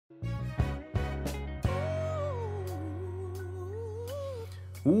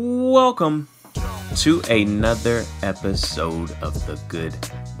Welcome to another episode of the Good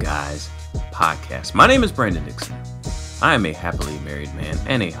Guys Podcast. My name is Brandon Dixon. I am a happily married man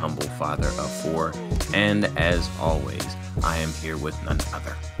and a humble father of four, and as always, I am here with none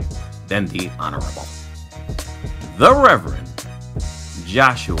other than the Honorable, the Reverend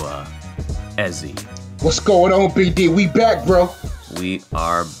Joshua Ezzy. What's going on, BD? We back, bro. We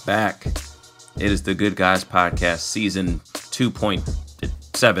are back. It is the Good Guys Podcast, season 2.7,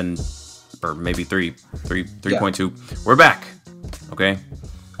 or maybe 3.2. Yeah. We're back, okay?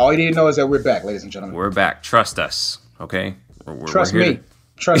 All you need to know is that we're back, ladies and gentlemen. We're back. Trust us, okay? Trust me.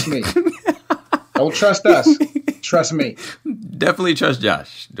 Trust me. Don't trust us. Trust me. Definitely trust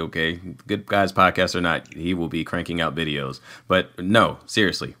Josh, okay? Good Guys Podcast or not, he will be cranking out videos. But no,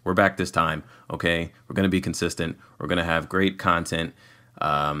 seriously, we're back this time, okay? We're going to be consistent. We're going to have great content,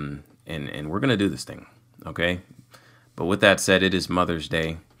 and we're going to do this thing, okay? But with that said, it is Mother's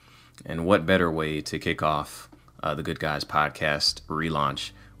Day, and what better way to kick off the Good Guys Podcast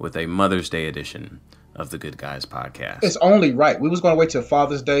relaunch with a Mother's Day edition of the Good Guys Podcast. It's only right. We was going to wait till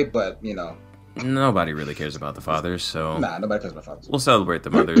Father's Day, but, you know. Nobody really cares about the fathers, so... Nah, nobody cares about fathers. We'll celebrate the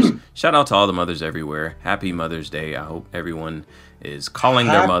mothers. Shout out to all the mothers everywhere. Happy Mother's Day. I hope everyone is calling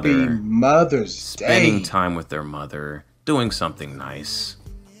their mother. Happy Mother's Day. Spending time with their mother. Doing something nice.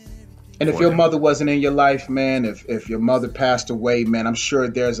 And if your mother wasn't in your life, man, if your mother passed away, man, I'm sure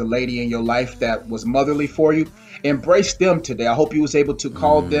there's a lady in your life that was motherly for you. Embrace them today. I hope you was able to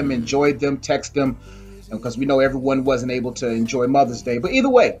call them, enjoy them, text them, because we know everyone wasn't able to enjoy Mother's Day. But either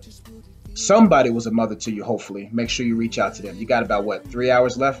way, somebody was a mother to you, hopefully. Make sure you reach out to them. You got about, 3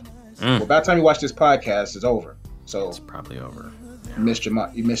 hours left? Well, by the time you watch this podcast, it's over. So it's probably over. Yeah. You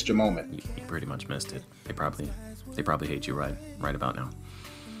missed your moment. You pretty much missed it. They probably hate you right about now.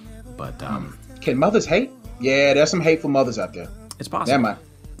 But can mothers hate? Yeah, there's some hateful mothers out there. It's possible. Never mind.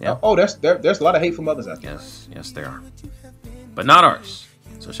 Yeah. Oh, there's a lot of hateful mothers out there. Yes, there are. But not ours.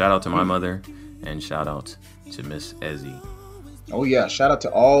 So shout out to my mother and shout out to Miss Ezzy. Oh yeah, shout out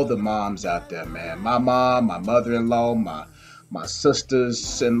to all the moms out there, man. My mom, my mother-in-law, my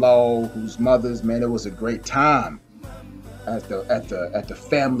sisters-in-law, whose mothers, man, it was a great time at the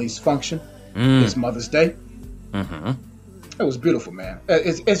family's function this Mother's Day. Mm-hmm. It was beautiful, man.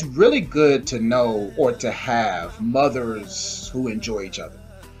 It's really good to know or to have mothers who enjoy each other.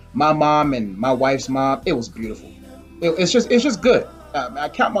 My mom and my wife's mom, it was beautiful. It's just good. I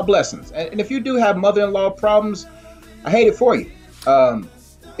count my blessings. And if you do have mother-in-law problems, I hate it for you. It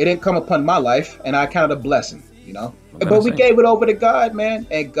didn't come upon my life, and I counted a blessing, you know. But we gave it over to God, man,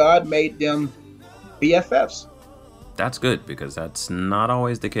 and God made them BFFs. That's good, because that's not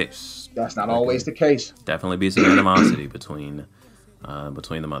always the case. That's not always the case. Definitely be some animosity between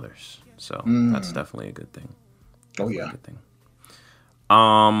the mothers. So that's definitely a good thing. Definitely a good thing.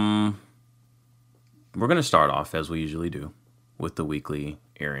 We're gonna start off as we usually do with the weekly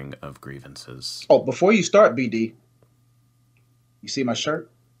airing of grievances. Oh, before you start, BD, you see my shirt?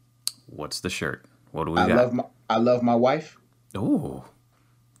 What's the shirt? What do we got? I love my wife. Oh,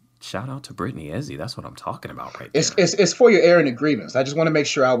 shout out to Brittany Ezzy. That's what I'm talking about right there. It's for your airing of grievance. I just want to make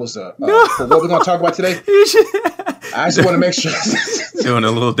sure I was for what we're going to talk about today. I just want to make sure. Doing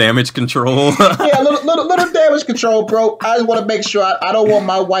a little damage control. Yeah, a little damage control, bro. I just want to make sure I don't want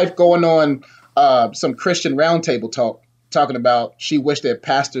my wife going on some Christian roundtable talking about she wished that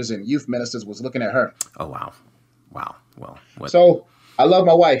pastors and youth ministers was looking at her. Oh, wow. Well, what? So I love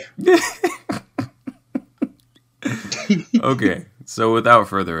my wife. Okay. So without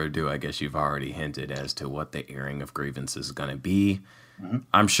further ado, I guess you've already hinted as to what the airing of grievances is going to be. Mm-hmm.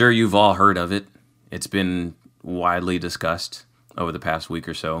 I'm sure you've all heard of it. It's been widely discussed over the past week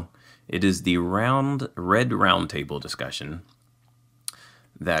or so. It is the Red Roundtable discussion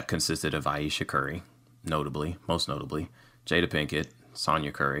that consisted of Ayesha Curry, most notably, Jada Pinkett,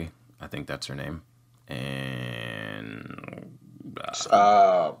 Sonia Curry, I think that's her name, and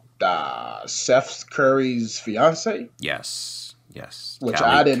Seth Curry's fiance. Yes. Which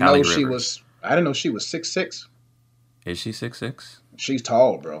I didn't know she was 6'6". Is she 6'6"? She's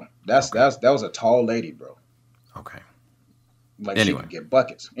tall, bro. That was a tall lady, bro. Okay. Like anyway. She could get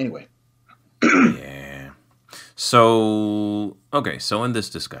buckets. Anyway. Yeah. So in this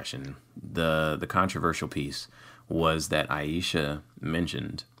discussion, the controversial piece was that Ayesha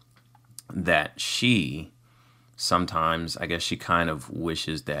mentioned that she sometimes, I guess she kind of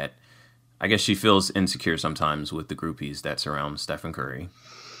wishes that, I guess she feels insecure sometimes with the groupies that surround Stephen Curry.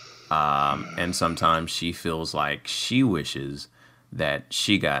 And sometimes she feels like she wishes that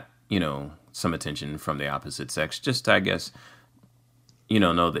she got, some attention from the opposite sex, just to, I guess,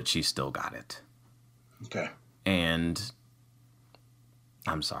 know that she still got it. Okay. And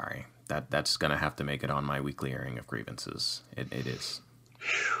I'm sorry. That's gonna have to make it on my weekly airing of grievances. It is.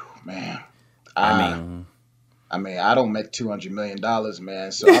 Man, I I mean, I mean, I don't make $200 million,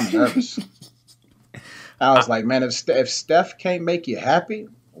 man, so I'm nervous. I was like, man, if Steph can't make you happy,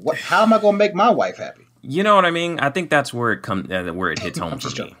 what? How am I gonna make my wife happy? you know what I mean? I think that's where it comes, where it hits home I'm for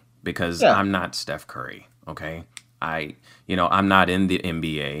just joking. me because Yeah, I'm not Steph Curry. Okay, I'm not in the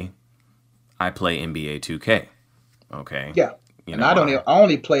NBA. I play NBA 2K. Okay, yeah. you And know, I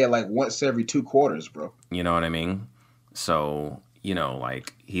only play it like once every 2 quarters, bro. you know what I mean. So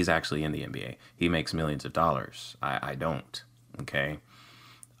like he's actually in the NBA. He makes millions of dollars. I don't. Okay.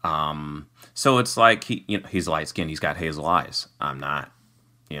 So it's like he's light skinned. He's got hazel eyes. I'm not.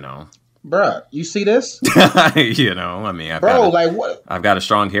 You know. Bruh, you see this, I mean, bro? Like what? I've got a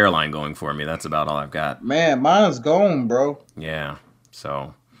strong hairline going for me. That's about all I've got. Man, mine's gone, bro. Yeah.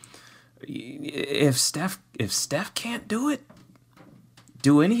 So if Steph can't do it,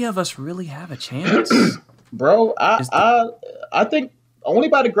 do any of us really have a chance? Bro, Is the I think only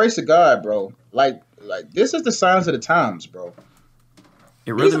by the grace of God, bro. Like this is the signs of the times, bro. it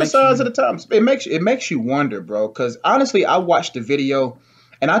These really are the makes signs of you? the times. It makes you wonder, bro. Because honestly, I watched the video,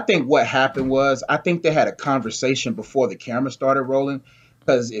 and I think what happened was I think they had a conversation before the camera started rolling.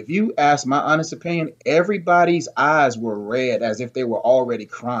 Because if you ask my honest opinion, everybody's eyes were red as if they were already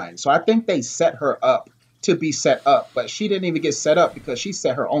crying. So I think they set her up to be set up, but she didn't even get set up because she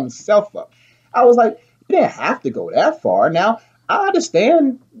set her own self up. I was like, you didn't have to go that far. Now I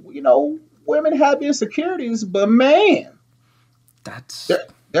understand, women have insecurities, but man. That's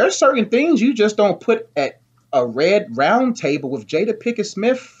There are certain things you just don't put at a red round table with Jada Pickett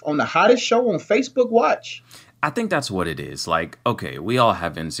Smith on the hottest show on Facebook Watch. I think that's what it is. Like, okay, we all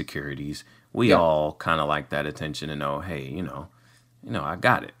have insecurities. We Yeah. all kind of like that attention to know, hey, I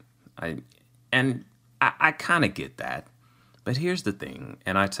got it. I and I kind of get that. But here's the thing,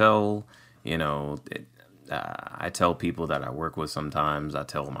 and I tell people that I work with sometimes. I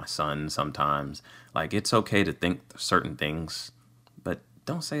tell my son sometimes, like it's okay to think certain things, but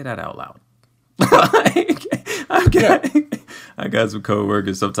don't say that out loud. Like, I've Yeah. got I got some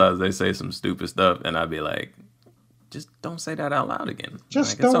coworkers. Sometimes they say some stupid stuff, and I'd be like, just don't say that out loud again.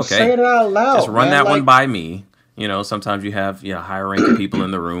 Just Like it's don't say okay. it out Just loud, run man. that one Like, by me. Sometimes you have higher ranking people in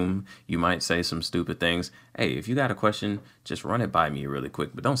the room. You might say some stupid things. Hey, if you got a question, just run it by me really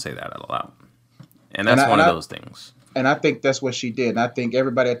quick, but don't say that out loud. And and that's I one and of I those things. and I think that's what she did. And I think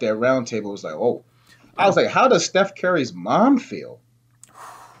everybody at that round table was like, "Oh." I Yeah. was like, "How does Steph Curry's mom feel?"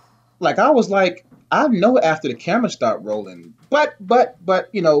 Like I was like, I know after the camera start rolling, but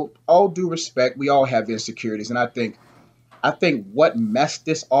all due respect, we all have insecurities, and I think what messed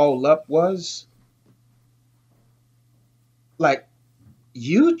this all up was like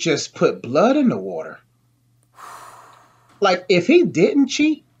you just put blood in the water. Like if he didn't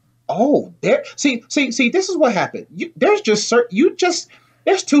cheat, oh, there. See. This is what happened. There's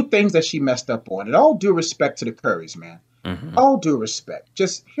two things that she messed up on. And all due respect to the Currys, man. Hmm. All due respect.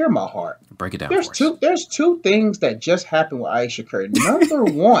 Just hear my heart. Break it down There's for us. two. There's two things that just happened with Aisha Curry.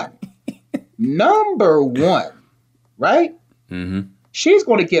 Number one, right? Hmm. She's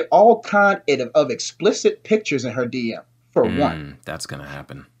going to get all kind of explicit pictures in her DM. For one. That's gonna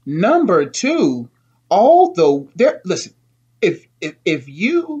happen. Number two, although there, listen, if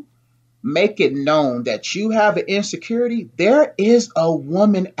you make it known that you have an insecurity, there is a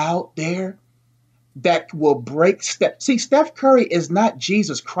woman out there that will break Steph. See, Steph Curry is not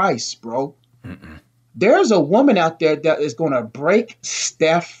Jesus Christ, bro. Mm-mm. There's a woman out there that is going to break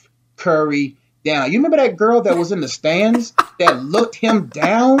Steph Curry down. You remember that girl that was in the stands that looked him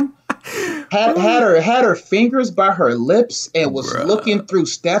down? Had her fingers by her lips and was Bruh. looking through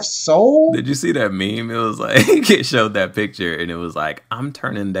Steph's soul. Did you see that meme? It was like it showed that picture and it was like, I'm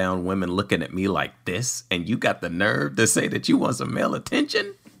turning down women looking at me like this, and you got the nerve to say that you want some male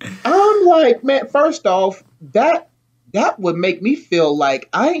attention? I'm like, man, first off, that would make me feel like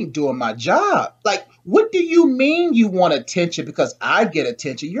I ain't doing my job. Like, what do you mean you want attention because I get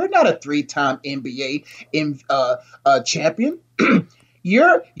attention? You're not a three-time NBA champion.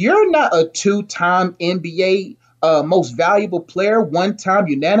 You're not a two-time NBA most valuable player, one-time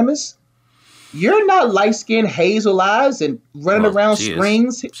unanimous. You're not light-skinned, hazel eyes, and running Well, around she is.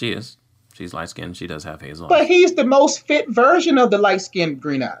 screens. She is. She's light skinned. She does have hazel But eyes. he's the most fit version of the light-skinned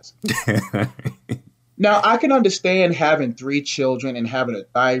green eyes. Now, I can understand having three children and having a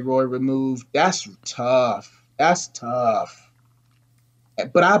thyroid removed. That's tough. That's tough.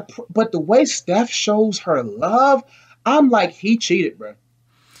 But the way Steph shows her love, I'm like, he cheated, bro.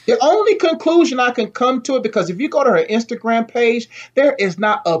 The only conclusion I can come to it, because if you go to her Instagram page, there is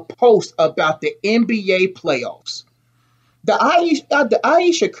not a post about the NBA playoffs. The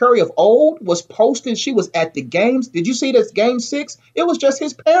Aisha Curry of old was posting. She was at the games. Did you see this game 6? It was just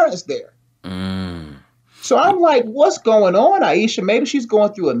his parents there. Mm. So I'm like, what's going on, Aisha? Maybe she's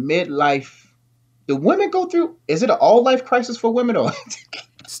going through a midlife. Do women go through? Is it an all life crisis for women or?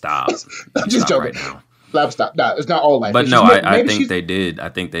 Stop. I'm just Stop joking. right now. Stop. No, it's not all life. But It's no, just- I maybe think she's- they did. I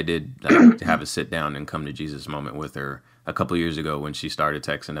think they did have a sit down and come to Jesus moment with her a couple years ago when she started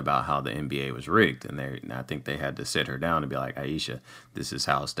texting about how the NBA was rigged, and I think they had to sit her down and be like, Aisha, this is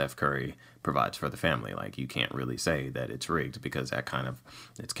how Steph Curry provides for the family. Like, you can't really say that it's rigged because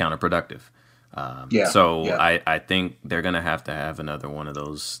it's counterproductive. So yeah. I think they're gonna have to have another one of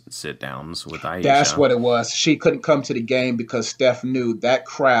those sit downs with Aisha. That's what it was. She couldn't come to the game because Steph knew that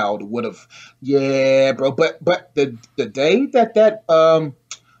crowd would have. Yeah, bro. But the day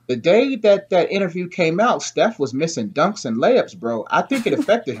that interview came out, Steph was missing dunks and layups, bro. I think it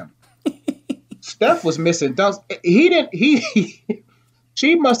affected him. Steph was missing dunks. He didn't.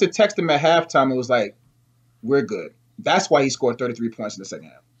 She must have texted him at halftime and was like, "We're good." That's why he scored 33 points in the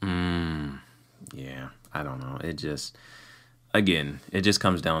second half. Yeah, I don't know. It just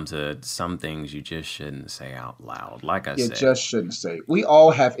comes down to some things you just shouldn't say out loud. Like I You said, just shouldn't say. We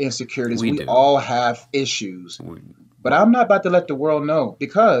all have insecurities. We We do. all have issues. But I'm not about to let the world know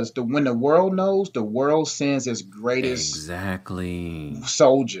because when the world knows, the world sends its greatest exactly.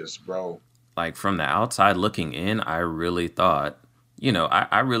 soldiers, bro. Like, from the outside looking in, I really thought,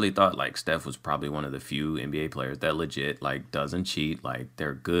 I really thought like Steph was probably one of the few NBA players that legit like doesn't cheat, like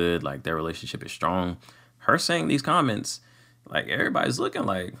they're good, like their relationship is strong. Her saying these comments, like everybody's looking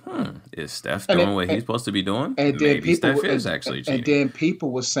like, is Steph doing what he's supposed to be doing? And then Maybe people Steph is actually cheating. and then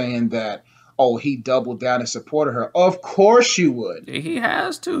people were saying that, oh, he doubled down and supported her. Of course you would. He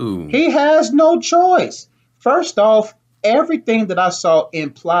has to. He has no choice. First off, everything that I saw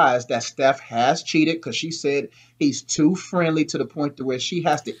implies that Steph has cheated because she said he's too friendly to the point to where she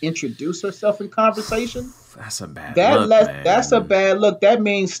has to introduce herself in conversation. That's a bad look, man. That's a bad look. That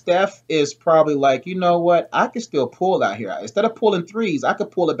means Steph is probably like, you know what? I can still pull out here. Instead of pulling threes, I could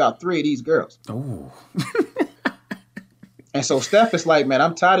pull about 3 of these girls. Oh. And so Steph is like, man,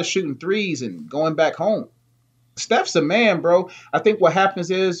 I'm tired of shooting threes and going back home. Steph's a man, bro. I think what happens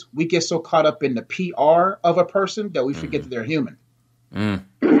is we get so caught up in the PR of a person that we forget that they're human. It's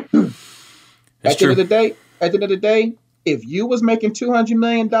At the end of the day, if you was making $200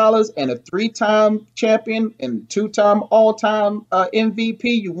 million and a 3-time champion and 2-time all-time MVP,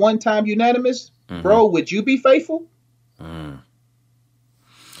 you 1-time unanimous, bro, would you be faithful?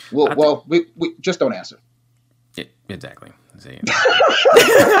 Well, we just don't answer. Exactly.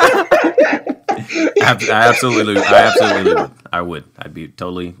 I absolutely would. I would. I'd be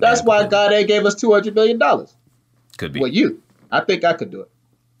totally. That's why God ain't gave us $200 million. Could be. Well, I think I could do it.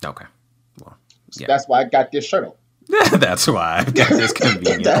 Okay. Well, yeah. That's why I got this shirt on. That's why I've got this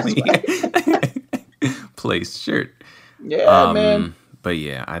conveniently placed shirt. Yeah, man. But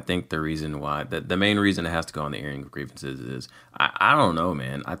yeah, I think the reason why, the main reason it has to go on the airing of grievances is, I don't know,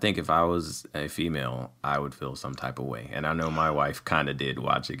 man. I think if I was a female, I would feel some type of way. And I know my wife kind of did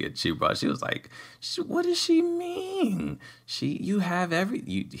watching it. She was like, what does she mean? You have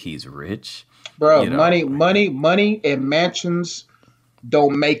he's rich. Bro, money and mansions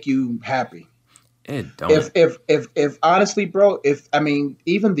don't make you happy. It don't. If honestly, bro,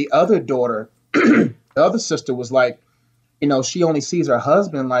 even the other daughter, the other sister was like, she only sees her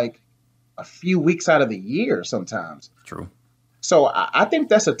husband like a few weeks out of the year sometimes. True. So I think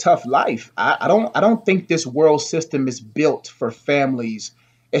that's a tough life. I don't think this world system is built for families,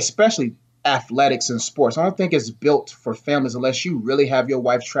 especially athletics and sports. I don't think it's built for families unless you really have your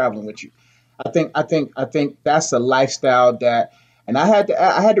wife traveling with you. I think that's a lifestyle that, and I had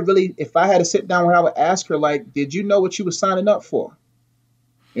to really, if I had to sit down with her, I would ask her, like, did you know what you were signing up for?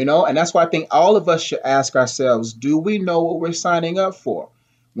 And that's why I think all of us should ask ourselves, do we know what we're signing up for?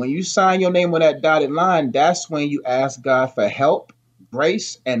 When you sign your name on that dotted line, that's when you ask God for help,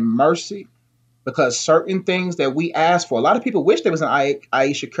 grace, and mercy. Because certain things that we ask for, a lot of people wish there was an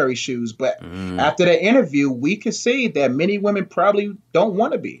Aisha Curry shoes, but after that interview, we could see that many women probably don't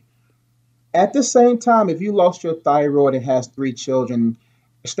want to be. At the same time, if you lost your thyroid and has 3 children,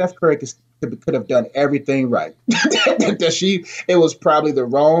 Steph Curry could have done everything right. It was probably the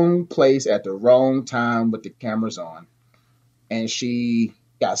wrong place at the wrong time with the cameras on. And she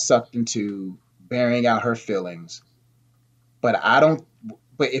got sucked into bearing out her feelings. But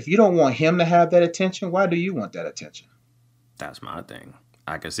if you don't want him to have that attention, why do you want that attention? That's my thing.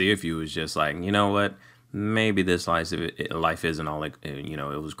 I could see if you was just like, you know what? Maybe this life isn't all like, it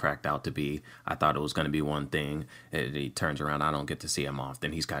was cracked out to be. I thought it was going to be one thing. He turns around. I don't get to see him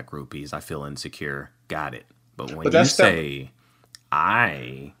often. He's got groupies. I feel insecure. Got it. But when But you that's stuff. say,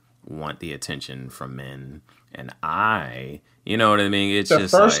 I want the attention from men and you know what I mean? It's The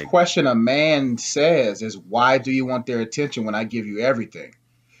just first like, question a man says is, "Why do you want their attention when I give you everything?"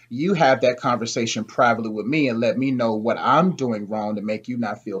 You have that conversation privately with me and let me know what I'm doing wrong to make you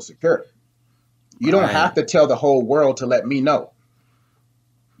not feel secure. You don't right. have to tell the whole world to let me know.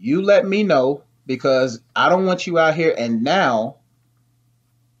 You let me know because I don't want you out here. And now,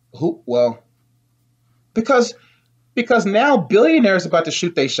 who? Well, because now billionaires about to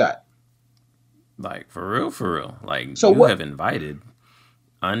shoot their shot. Like, for real, for real. Like, So you what? have invited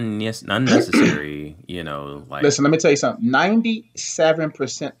unnecessary, like, Listen, let me tell you something.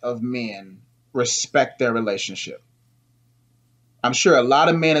 97% of men respect their relationship. I'm sure a lot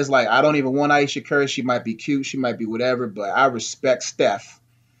of men is like, I don't even want Aisha Curry. She might be cute, she might be whatever, but I respect Steph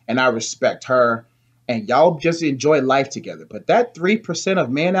and I respect her. And y'all just enjoy life together. But that 3% of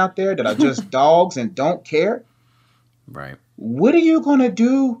men out there that are just dogs and don't care, right. what are you gonna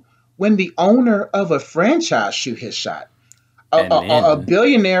do when the owner of a franchise shoot his shot? And A then,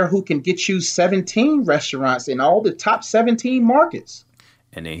 billionaire who can get you 17 restaurants in all the top 17 markets.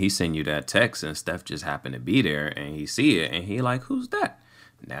 and then he send you that text and Steph just happened to be there and he see it and he like, who's that?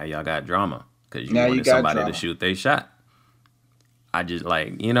 Now y'all got drama because you Now you wanted got somebody to drama. shoot their shot. I just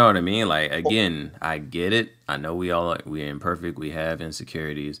like, you know what I mean? Like, again, I get it. I know we're imperfect. We have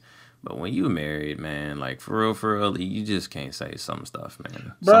insecurities. But when you married, man, like, for real, you just can't say some stuff,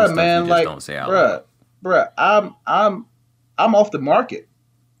 man. Some Bruh, stuff you man, just like, don't say out loud. bruh, I'm off the market.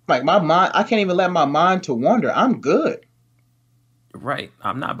 Like my mind, I can't even let my mind to wander. I'm good. Right.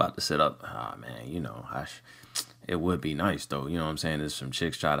 I'm not about to sit up. Ah, man, it would be nice, though. You know what I'm saying? There's some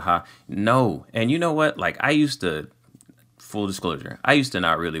chicks try to hide. No. And you know what? Like, full disclosure, I used to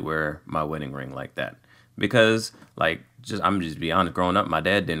not really wear my wedding ring like that because, like, I'm just be honest, growing up, my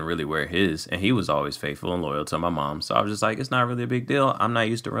dad didn't really wear his, and he was always faithful and loyal to my mom. So I was just like, it's not really a big deal. I'm not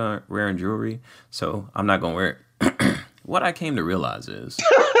used to wearing jewelry, so I'm not gonna wear it. What I came to realize is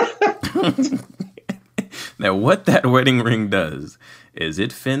that what that wedding ring does is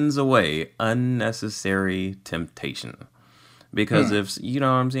it fends away unnecessary temptation. Because Hmm. if you know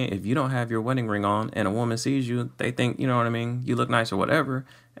what I'm saying, if you don't have your wedding ring on and a woman sees you, they think, you know what I mean, you look nice or whatever,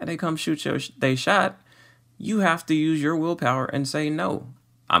 and they come shoot they shot, you have to use your willpower and say no.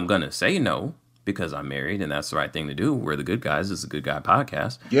 I'm gonna say no because I'm married and that's the right thing to do. We're the good guys. It's a good guy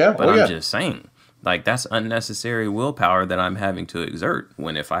podcast. Yeah. But Oh I'm yeah. just saying, like, that's unnecessary willpower that I'm having to exert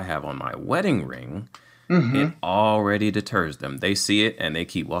when if I have on my wedding ring, it Mm-hmm. already deters them. They see it and they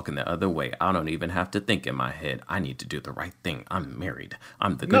keep walking the other way. I don't even have to think in my head, I need to do the right thing. I'm married.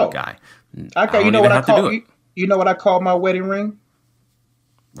 I'm the good No. guy. I I got. You don't know what even I have to do call it. you? You know what I call my wedding ring?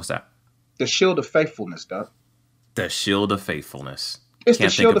 What's that? The shield of faithfulness, dog. The shield of faithfulness. It's the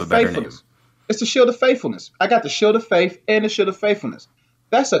Can't think shield of of a better name. faithfulness. It's the shield of faithfulness. I got the shield of faith and the shield of faithfulness.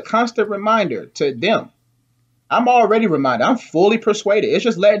 That's a constant reminder to them. I'm already reminded. I'm fully persuaded. It's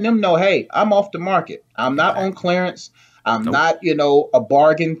just letting them know, hey, I'm off the market. I'm not on Exactly. clearance. I'm Nope. not, a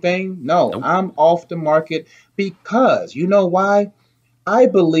bargain thing. No, Nope. I'm off the market because you know why? I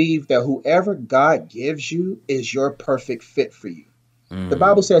believe that whoever God gives you is your perfect fit for you. The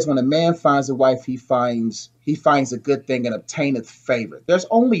Bible Mm, says when a man finds a wife, he finds a good thing and obtaineth favor. There's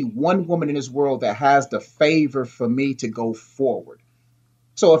only one woman in this world that has the favor for me to go forward.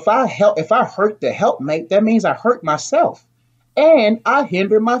 So if I hurt the helpmate, that means I hurt myself and I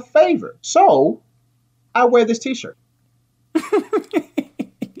hinder my favor. So I wear this t-shirt.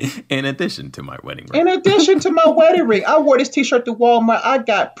 in addition to my wedding ring. In addition to my wedding ring, I wore this t-shirt to Walmart. I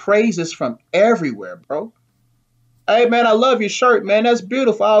got praises from everywhere, bro. Hey man, I love your shirt, man. That's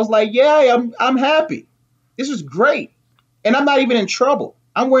beautiful. I was like, yeah, I'm happy. This is great. And I'm not even in trouble.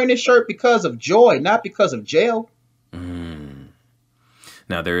 I'm wearing this shirt because of joy, not because of jail. Mm.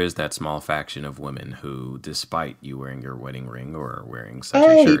 Now, there is that small faction of women who, despite you wearing your wedding ring or wearing such a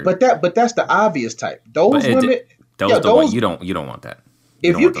Hey, shirt, but that's the obvious type. but Those women, yeah, the one those you don't want that.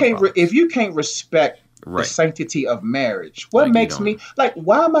 You if don't you want those can't problems. if you can't respect the Right. sanctity of marriage, what Like, you makes don't. me like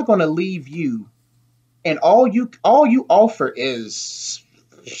why am I going to leave you and all you offer is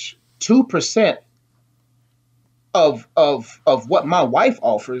 2% of what my wife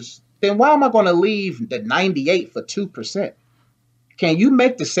offers? Then why am I going to leave the 98 for 2%? Can you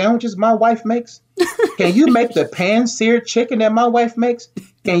make the sandwiches my wife makes? Can you make the pan-seared chicken that my wife makes?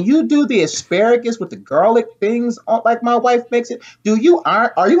 Can you do the asparagus with the garlic things like my wife makes it? Do you iron?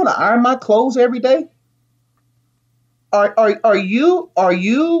 Are you going to iron my clothes every day? Are you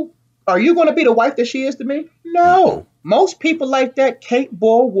going to be the wife that she is to me? Mm-mm. No. Most people like that can't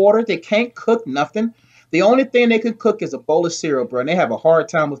boil water. They can't cook nothing. The only thing they can cook is a bowl of cereal, bro, and they have a hard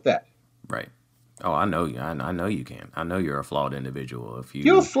time with that. Right. Oh, I know you. I know you can. I know you're a flawed individual if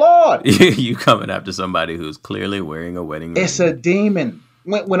You're you flawed. you coming after somebody who's clearly wearing a wedding It's a ring. demon.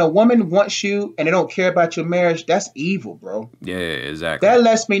 When a woman wants you and they don't care about your marriage, that's evil, bro. Yeah, exactly. That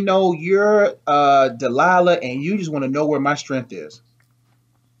lets me know you're Delilah and you just want to know where my strength is.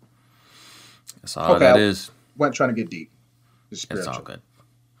 That's all Okay, that I is. wasn't trying to get deep. It's It's all spiritual. good.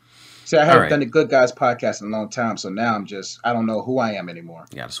 See, I All haven't right. done the Good Guys podcast in a long time, so now I don't know who I am anymore.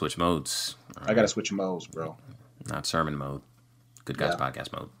 You got to switch modes. All I got to right. switch modes, bro. Not sermon mode. Good guys Yeah,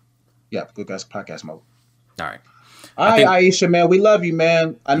 podcast mode. yeah, Good Guys podcast mode. All right. All I right, think Aisha, man, we love you,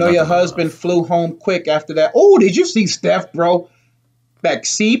 man. I know your nothing but husband love. flew home quick after that. Oh, did you see Steph, bro? Like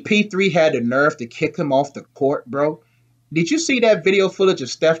CP3 had the nerve to kick him off the court, bro. Did you see that video footage of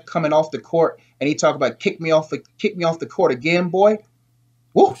Steph coming off the court and he talked about kick me off the court again, boy?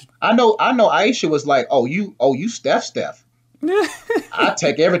 Woo. I know Aisha was like, you Steph. I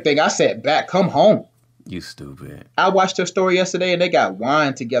take everything I said back. Come home. You stupid. I watched her story yesterday and they got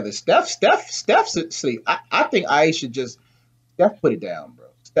wine together. Steph's asleep. I think Aisha just Steph put it down,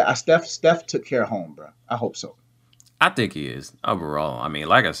 bro. Steph took care of home, bro. I hope so. I think he is overall. I mean,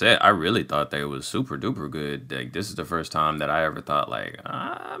 like I said, I really thought they was super duper good. Like this is the first time that I ever thought like,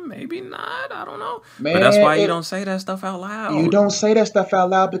 maybe not. I don't know. But that's Man, why you don't say that stuff out you loud. don't say that stuff out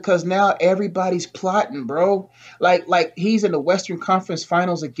loud because now everybody's plotting, bro. Like he's in the Western Conference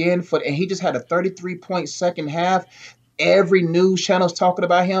Finals again and he just had a 33-point second half. Every news channel's talking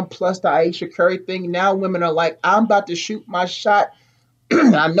about him, plus the Aisha Curry thing. Now women are like, I'm about to shoot my shot.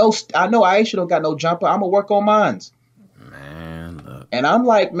 I know Aisha don't got no jumper. I'm gonna work on mines. Man, look. And I'm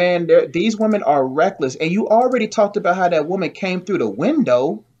like, man, these women are reckless. And you already talked about how that woman came through the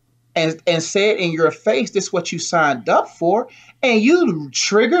window and said in your face, this is what you signed up for. And you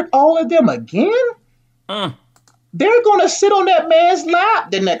triggered all of them again. Mm. They're going to sit on that man's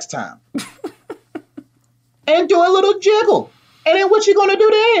lap the next time and do a little jiggle. And then what you going to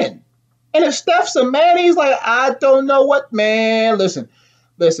do then? And if Steph's a man, he's like, I don't know what, man. Listen,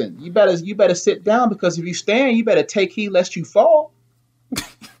 you better sit down because if you stand, you better take heed lest you fall.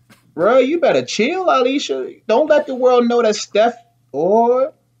 Bro, you better chill, Alicia. Don't let the world know that Steph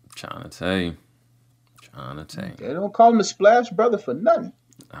or Trying to tell you. Trying to tell you. they don't call him the Splash Brother for nothing.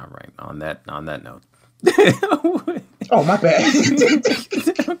 All right. On that note. Oh, my bad.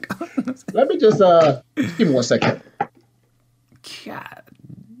 Let me just give me 1 second. God,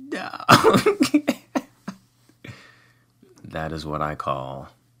 no. That is what I call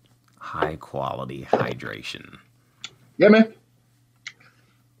high quality hydration. Yeah, man.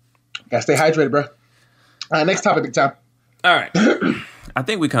 Gotta stay hydrated, bro. All right, next topic, big time. All right. I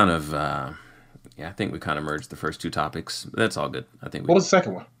think we kind of merged the first two topics. That's all good. I think What was the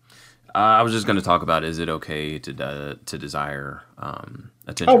second one? I was just going to talk about, is it okay to desire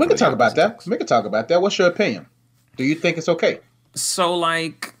attention Oh, we from can the talk about opposite that. sex? We can talk about that. What's your opinion? Do you think it's okay? So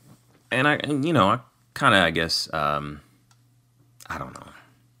like, and I kind of, I guess, I don't know.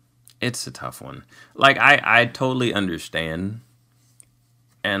 It's a tough one. Like I totally understand,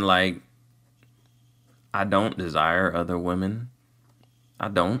 and like I don't desire other women. I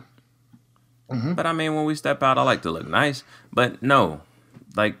don't. Mm-hmm. But I mean, when we step out, I like to look nice. But no,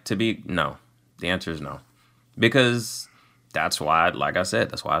 no. The answer is no, because that's why, like I said,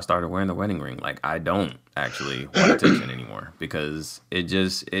 that's why I started wearing the wedding ring. Like I don't actually want attention anymore because it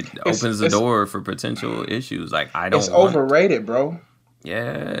opens the it's door for potential issues. Like I it's don't want. overrated, bro.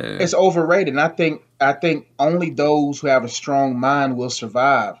 Yeah. It's overrated. And I think only those who have a strong mind will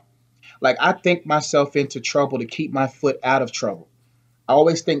survive. Like I think myself into trouble to keep my foot out of trouble. I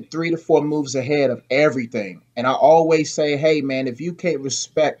always think 3 to 4 moves ahead of everything. And I always say, hey man, if you can't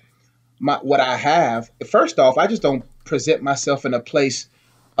respect what I have, first off, I just don't present myself in a place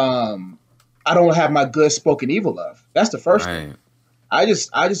I don't have my good spoken evil of. That's the first thing. Right.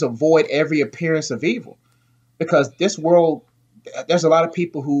 I just avoid every appearance of evil because this world there's a lot of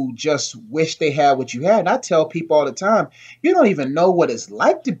people who just wish they had what you had. And I tell people all the time, you don't even know what it's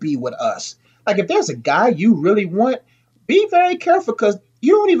like to be with us. Like if there's a guy you really want, be very careful because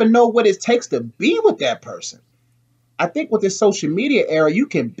you don't even know what it takes to be with that person. I think with this social media era, you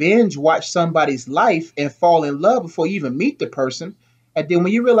can binge watch somebody's life and fall in love before you even meet the person. And then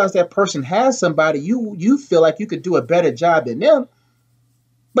when you realize that person has somebody, you feel like you could do a better job than them,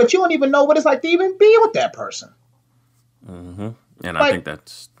 but you don't even know what it's like to even be with that person. Mm-hmm. And Like,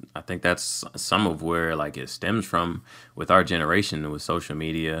 I think that's some of where like it stems from with our generation with social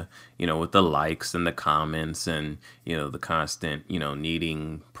media, with the likes and the comments and, the constant,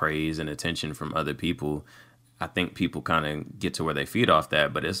 needing praise and attention from other people. I think people kind of get to where they feed off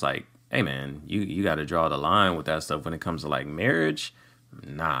that, but it's like, hey man, you got to draw the line with that stuff when it comes to like marriage.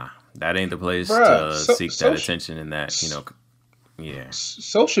 Nah, that ain't the place Bruh. to seek that attention and that, yeah.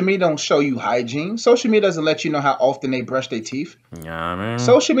 Social media don't show you hygiene. Social media doesn't let you know how often they brush their teeth. Yeah, I mean,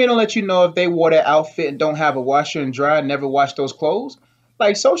 Social media don't let you know if they wore that outfit and don't have a washer and dryer, never wash those clothes.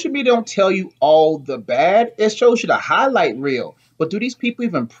 Like social media don't tell you all the bad. It shows you the highlight reel. But do these people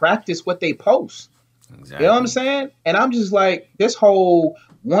even practice what they post? exactly. You know what I'm saying? And I'm just like, this whole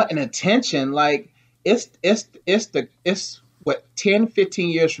wanting attention, like it's what 10, 15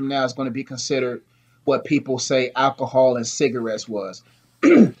 years from now is going to be considered what people say alcohol and cigarettes was.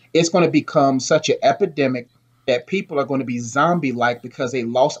 It's going to become such an epidemic that people are going to be zombie like because they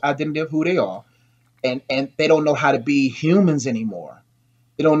lost identity of who they are, and they don't know how to be humans anymore.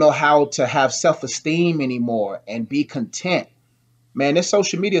 They don't know how to have self-esteem anymore and be content. Man, this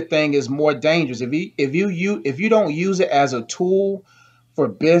social media thing is more dangerous. If you don't use it as a tool for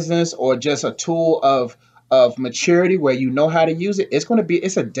business or just a tool of maturity where you know how to use it,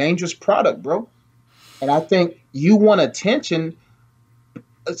 it's a dangerous product, bro. And I think you want attention.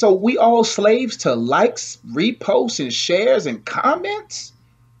 So we all slaves to likes, reposts, and shares and comments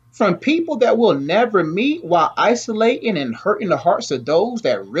from people that we'll never meet while isolating and hurting the hearts of those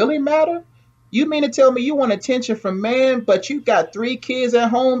that really matter. You mean to tell me you want attention from man, but you got 3 kids at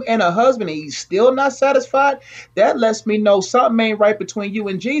home and a husband and he's still not satisfied? That lets me know something ain't right between you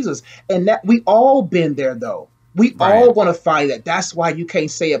and Jesus. And that we all been there though. We Right. all want to find that. That's why you can't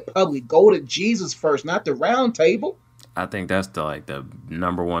say it publicly. Go to Jesus first, not the round table. I think that's the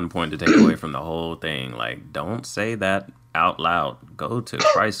number one point to take away from the whole thing. Like, don't say that out loud. Go to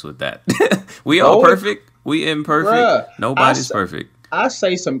Christ with that. We all perfect. We imperfect. Bruh, Nobody's perfect. I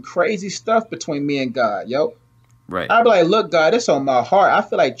say some crazy stuff between me and God, yo. Right. I be like, look, God, it's on my heart. I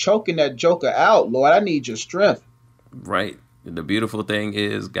feel like choking that joker out, Lord. I need your strength. Right. The beautiful thing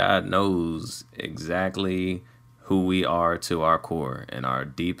is God knows exactly who we are to our core and our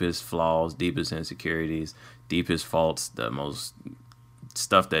deepest flaws, deepest insecurities, deepest faults, the most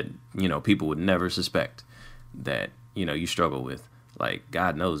stuff that, people would never suspect that, you struggle with. Like,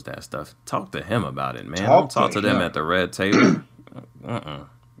 God knows that stuff. Talk to him about it, man. Don't talk to them at the red table.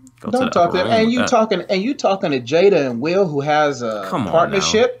 Don't talk to them. And you talking to Jada and Will, who has a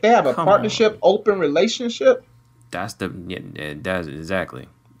partnership. They have a partnership, open relationship. That's that's exactly.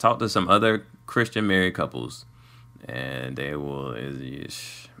 Talk to some other Christian married couples, and they will,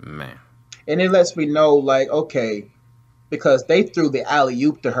 man. And it lets me know, like, okay, because they threw the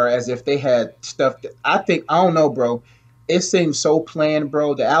alley-oop to her as if they had stuff that I don't know, bro. It seems so planned,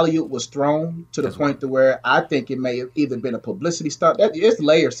 bro. The alley-oop was thrown to the point to where I think it may have either been a publicity stunt. There's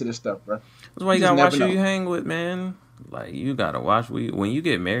layers to this stuff, bro. That's why you gotta watch who you hang with, man. Like, you gotta watch when you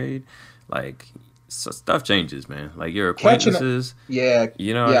get married, like, stuff changes, man. Like, your acquaintances,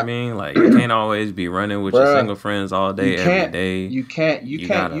 you know what I mean? Like, you can't always be running with your single friends all day, every day. You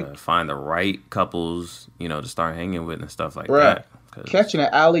gotta find the right couples, to start hanging with and stuff like that. Catching an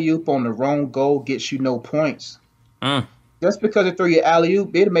alley-oop on the wrong goal gets you no points. Just because they threw your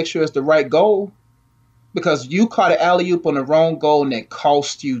alley-oop, it'll make sure it's the right goal. Because you caught an alley-oop on the wrong goal and it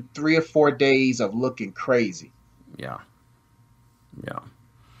cost you 3 or 4 days of looking crazy. Yeah.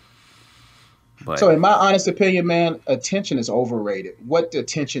 But, so in my honest opinion, man, attention is overrated. What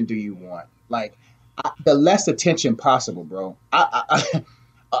attention do you want? Like, the less attention possible, bro.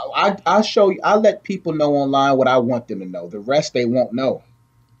 I show you. I let people know online what I want them to know. The rest they won't know.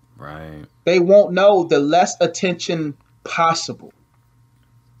 Right. They won't know. The less attention possible.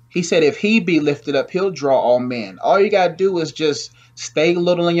 He said, if he be lifted up, he'll draw all men. All you gotta do is just stay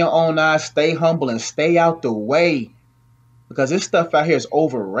little in your own eyes, stay humble, and stay out the way. Because this stuff out here is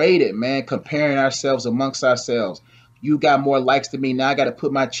overrated, man. Comparing ourselves amongst ourselves. You got more likes than me. Now I got to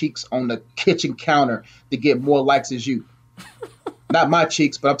put my cheeks on the kitchen counter to get more likes as you. Not my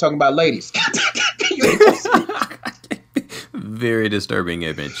cheeks, but I'm talking about ladies. Very disturbing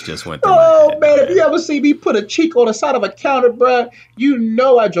image just went through my head. Oh, man. If you ever see me put a cheek on the side of a counter, bro, you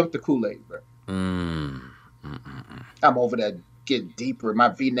know I drunk the Kool-Aid, bro. I'm over there getting deeper. My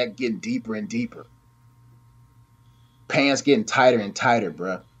V-neck getting deeper and deeper. Pants getting tighter and tighter,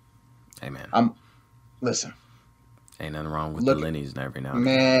 bro. Hey, man. Listen. Ain't nothing wrong with the Lenny's every now and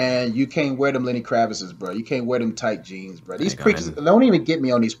then. Man, you can't wear them Lenny Kravitzes, bro. You can't wear them tight jeans, bro. These preachers, don't even get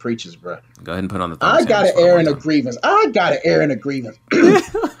me on these preachers, bro. Go ahead and put on the I got to air in a grievance.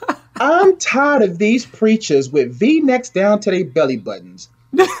 I'm tired of these preachers with V-necks down to their belly buttons.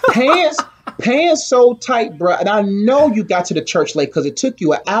 Pants so tight, bro. And I know you got to the church late because it took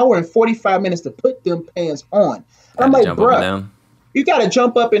you an hour and 45 minutes to put them pants on. And I'm like, bro, you got to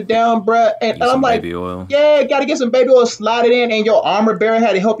jump up and down, bro. And I'm like, baby oil. Yeah, got to get some baby oil, slide it in, and your armor bearer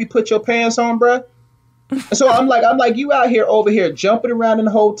had to help you put your pants on, bro. And so I'm like, you out here over here jumping around in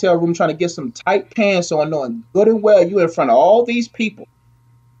the hotel room trying to get some tight pants on, knowing good and well you in front of all these people.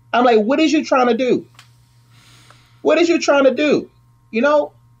 I'm like, what is you trying to do? What is you trying to do? You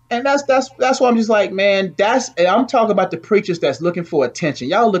know? And that's why I'm just like, man, and I'm talking about the preachers that's looking for attention.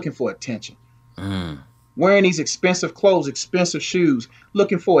 Y'all looking for attention. Wearing these expensive clothes, expensive shoes,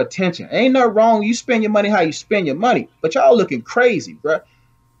 looking for attention. Ain't nothing wrong. You spend your money how you spend your money. But y'all looking crazy, bruh.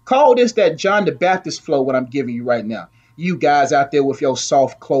 Call this that John the Baptist flow, what I'm giving you right now. You guys out there with your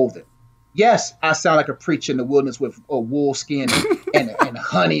soft clothing. Yes, I sound like a preacher in the wilderness with a wool skin and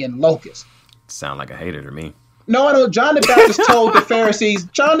honey and locusts. Sound like a hater to me. No. John the Baptist told the Pharisees.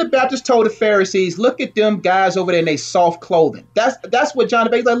 John the Baptist told the Pharisees, look at them guys over there in their soft clothing. That's what John the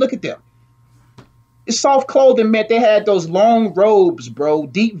Baptist like. Look at them. It's soft clothing meant they had those long robes, bro.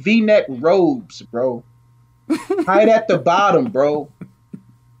 Deep V-neck robes, bro. Hide at the bottom, bro.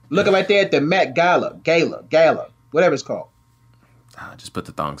 Looking like they're at the Met Gala, whatever it's called. Just put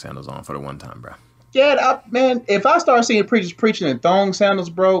the thong sandals on for the one time, bro. Yeah, man. If I start seeing preachers preaching in thong sandals,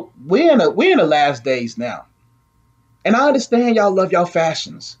 bro, we're in the last days now. And I understand y'all love y'all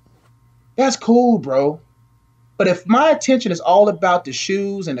fashions. That's cool, bro. But if my attention is all about the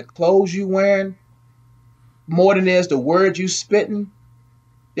shoes and the clothes you wearing, more than it is the words you spitting,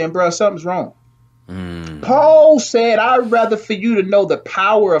 then, bro, something's wrong. Paul said, I'd rather for you to know the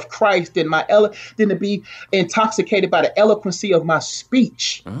power of Christ than to be intoxicated by the eloquency of my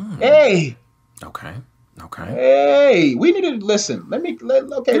speech. Hey. Okay. Hey, we need to listen.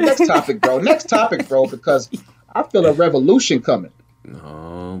 Okay, next topic, bro. Next topic, bro, because I feel a revolution coming.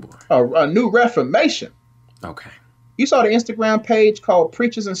 Oh, boy. A new reformation. Okay. You saw the Instagram page called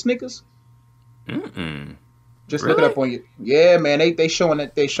Preachers and Sneakers? Just really? Look it up on you. Yeah, man. They showing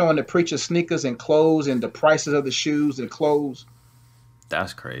the preachers sneakers and clothes and the prices of the shoes and clothes.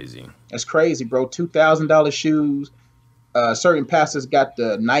 That's crazy. That's crazy, bro. $2,000 shoes. Certain pastors got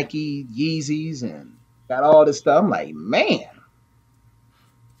the Nike Yeezys and got all this stuff. I'm like, man.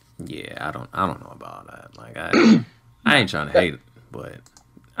 Yeah, I don't know about that. Like I ain't trying to hate it, but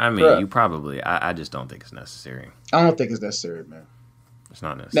I mean, bruh, you probably. I just don't think it's necessary. I don't think it's necessary, man. It's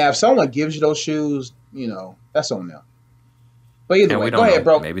not necessary. Now, if someone gives you those shoes, you know, that's on them. But either way, go ahead,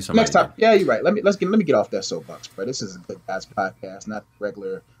 bro. Maybe next time. Yeah, you're right. Let me get off that soapbox, bro. This is a Good Guys podcast, not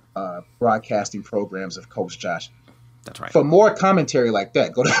regular broadcasting programs of Coach Josh. That's right. For more commentary like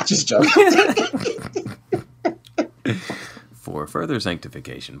that, go to Just Joke. For further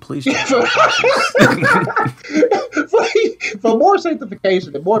sanctification, please. For more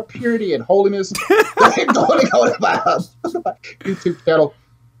sanctification and more purity and holiness, go to my YouTube channel.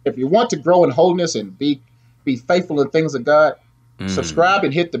 If you want to grow in holiness and be faithful in things of God, subscribe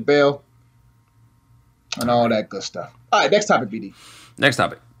and hit the bell and all that good stuff. All right, next topic, BD. Next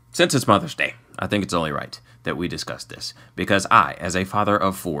topic. Since it's Mother's Day, I think it's only right that we discuss this because I, as a father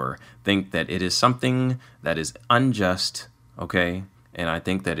of 4, think that it is something that is unjust, okay? And I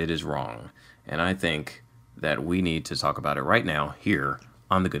think that it is wrong. And I think that we need to talk about it right now here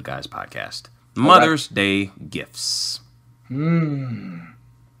on the Good Guys podcast. Mother's Day gifts. All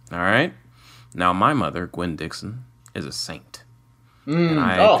right? Now, my mother, Gwen Dixon, is a saint. And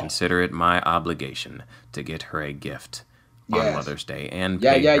I consider it my obligation to get her a gift on Mother's Day and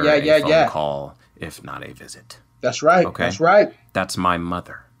pay her a phone call, if not a visit. That's right. Okay? That's right. That's my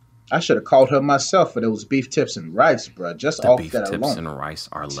mother. I should have called her myself for those beef tips and rice, bro. Just off that alone. The beef tips and rice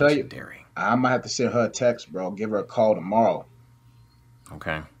are legendary. I might have to send her a text, bro. Give her a call tomorrow.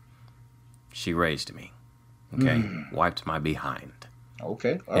 Okay. She raised me. Okay. Wiped my behind.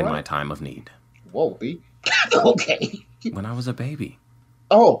 Okay. In my time of need. Whoa, B. Okay. When I was a baby.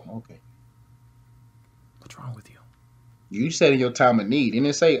 Oh, okay. What's wrong with you? You said in your time of need. You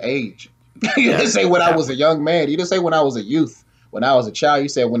didn't say age. You didn't say when I was a young man. You didn't say when I was a youth. When I was a child, you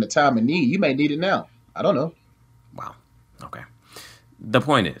said when the time of need. You may need it now. I don't know. Wow. Okay. The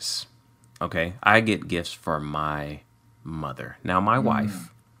point is, okay, I get gifts for my mother. Now, my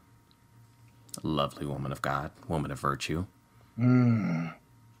wife, lovely woman of God, woman of virtue,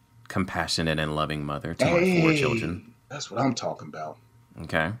 compassionate and loving mother to my 4 children. That's what I'm talking about.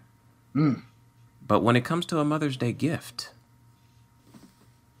 Okay. But when it comes to a Mother's Day gift,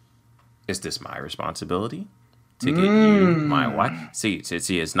 is this my responsibility to get you my wife? See,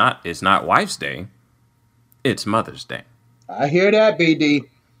 it's not Wife's Day, it's Mother's Day. I hear that, BD.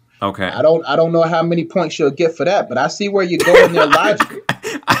 Okay. I don't know how many points you'll get for that, but I see where you're going there logically.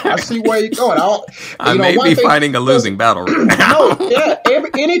 I see where you're going. I may be fighting a losing battle right now. No, yeah.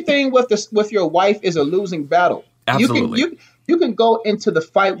 Anything with your wife is a losing battle. Absolutely. You can go into the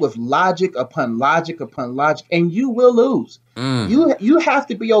fight with logic upon logic upon logic, and you will lose. You have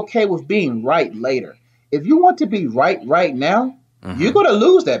to be okay with being right later. if you want to be right now, you're going to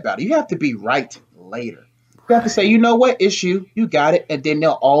lose that battle. You have to be right later. You have to say, you know what, it's you got it. And then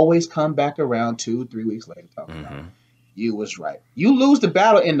they'll always come back around 2-3 weeks later talking about you was right. You lose the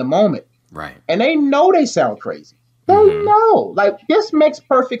battle in the moment. Right. And they know they sound crazy. They know. Like, this makes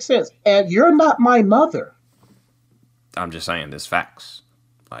perfect sense. And you're not my mother. I'm just saying, there's facts.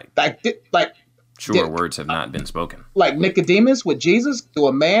 Like truer words have not been spoken. Like Nicodemus with Jesus,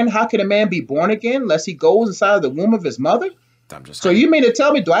 how can a man be born again unless he goes inside of the womb of his mother? I'm just so saying. You mean to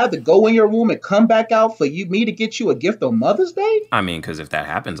tell me, do I have to go in your womb and come back out for me to get you a gift on Mother's Day? I mean, because if that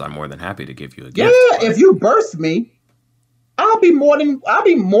happens, I'm more than happy to give you a gift. Yeah, if you birth me, I'll be more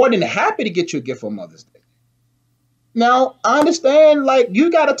than happy to get you a gift on Mother's Day. Now, I understand, like,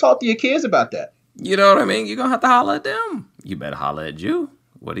 you got to talk to your kids about that. You know what I mean? You're going to have to holler at them. You better holler at you.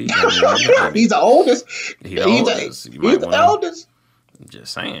 What are you doing? He's the oldest. He's the oldest. He's the eldest.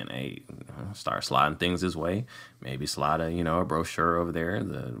 Just saying, hey, start sliding things his way. Maybe slide a brochure over there,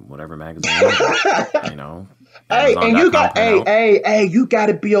 the whatever magazine, Hey, and you got you got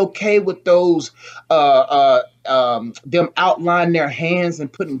to be okay with those them outlining their hands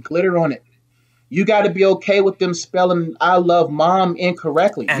and putting glitter on it. You got to be okay with them spelling "I love mom"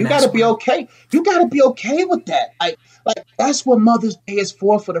 incorrectly. And you got to be okay. You got to be okay with that. Like that's what Mother's Day is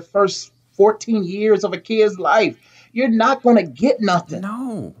for the first 14 years of a kid's life. You're not going to get nothing.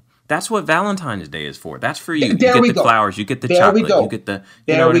 No. That's what Valentine's Day is for. That's for you. You get the flowers. You get the chocolate. You get the,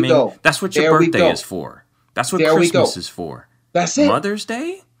 you know what I mean? That's what your birthday is for. That's what Christmas is for. That's it. Mother's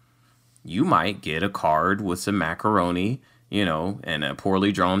Day, you might get a card with some macaroni, and a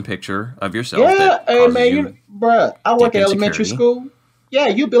poorly drawn picture of yourself. Yeah, hey, man, bruh, I work at elementary school. Yeah,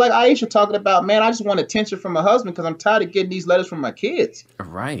 you'd be like Aisha talking about, man, I just want attention from my husband because I'm tired of getting these letters from my kids.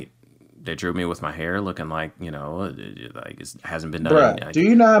 Right. They drew me with my hair looking like, like it hasn't been done. Bruh, do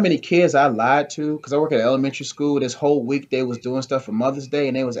you know how many kids I lied to? Because I work at elementary school. This whole week they was doing stuff for Mother's Day,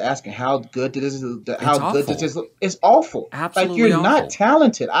 and they was asking how good this is. It's awful. Absolutely, like you're awful. Not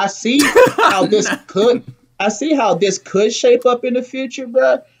talented. I see how this could. I see how this could shape up in the future,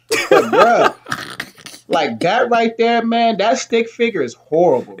 bruh. But bruh, like that right there, man. That stick figure is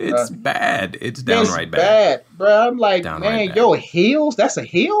horrible. Bruh. It's bad. It's downright bad, bruh. I'm like, downright man, yo, heels. That's a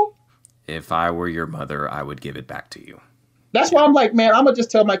heel. If I were your mother, I would give it back to you. That's why I'm like, man, I'm gonna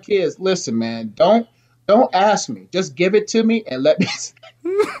just tell my kids, listen, man, don't ask me. Just give it to me and let me.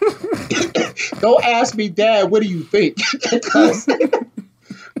 Don't ask me, Dad, what do you think? Because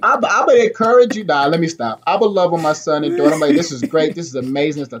I'm gonna encourage you. Nah, let me stop. I would love on my son and daughter. I'm like, this is great. This is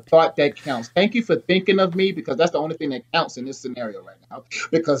amazing. It's the thought that counts. Thank you for thinking of me because that's the only thing that counts in this scenario right now.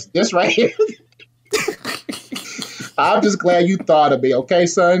 Because this right here. I'm just glad you thought of me, okay,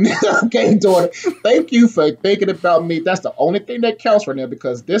 son? Okay, daughter. Thank you for thinking about me. That's the only thing that counts right now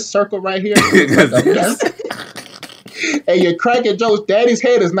because this circle right here. And you're cracking jokes. Daddy's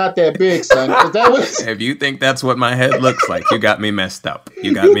head is not that big, son. If you think that's what my head looks like, you got me messed up.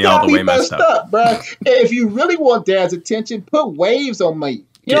 You got me all the way messed up, bro. If you really want Dad's attention, put waves on me.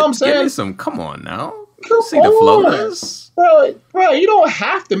 You know what I'm saying? Give me some. Come on now. See the floaters. Bro, you don't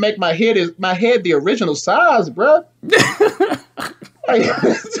have to make my head the original size, bro.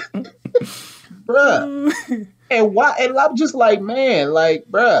 Bro. And why? And I'm just like, man, like,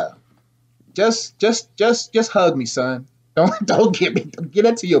 bro, just hug me, son. Don't get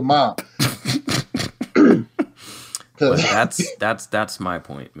into your mom. But that's my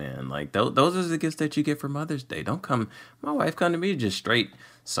point, man. Like those are the gifts that you get for Mother's Day. Don't come. My wife come to me just straight.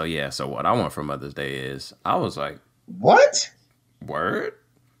 So yeah. So what I want for Mother's Day is I was like, what? Word?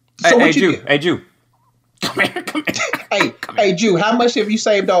 So hey, Jew. Hey, Jew. Come here. Hey, Jew. How much have you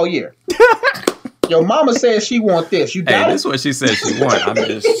saved all year? Your mama says she want this. You got it? This is what she said she want. I'm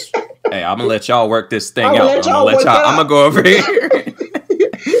gonna let y'all work this thing out. I'm gonna go over here.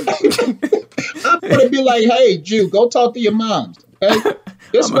 I'm gonna be like, hey, Jew, go talk to your moms. Okay?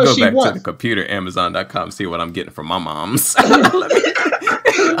 This I'm gonna go back to the computer, Amazon.com, see what I'm getting from my moms.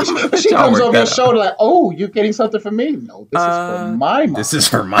 She comes over your shoulder like, oh, you're getting something for me? No, this is for my mom. This is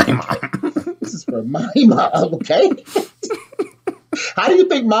for my mom. This is for my mom, okay? How do you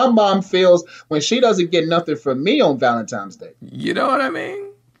think my mom feels when she doesn't get nothing from me on Valentine's Day? You know what I mean?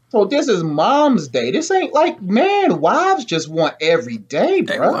 So this is Mom's Day. This ain't like, man, wives just want every day,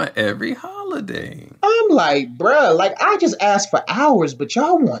 bro. They want every holiday. I'm like, bruh, like I just asked for hours, but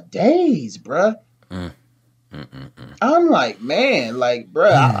y'all want days, bruh. I'm like, man, like,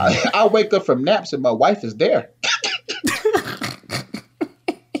 bruh, I wake up from naps and my wife is there.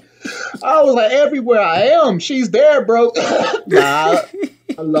 I was like, everywhere I am, she's there, bro. Nah,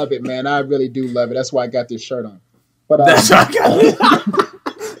 I love it, man. I really do love it. That's why I got this shirt on. But that's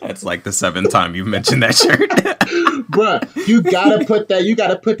That's like the seventh time you mentioned that shirt. Bruh, you gotta put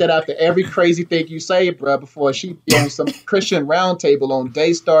that out there. Every crazy thing you say, bruh, before she be on some Christian roundtable on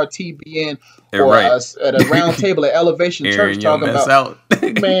Daystar TBN or at a roundtable at Elevation Church talking about,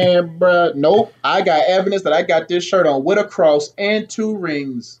 man, bruh, nope. I got evidence that I got this shirt on with a cross and 2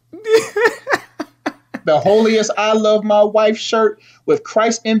 rings. The holiest I love my wife shirt with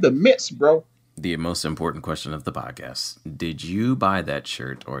Christ in the midst, bro. The most important question of the podcast. Did you buy that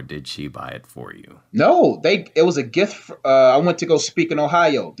shirt or did she buy it for you? No, it was a gift. I went to go speak in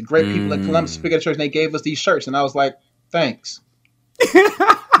Ohio. The great people in Columbus speak at the church, and they gave us these shirts. And I was like, thanks.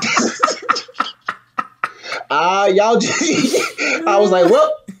 I was like,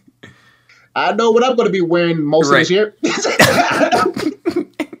 well, I know what I'm going to be wearing most of this year.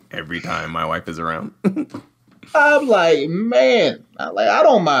 Every time my wife is around. I'm like, man, I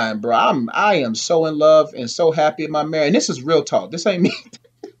don't mind, bro. I am so in love and so happy in my marriage. And this is real talk. This ain't me.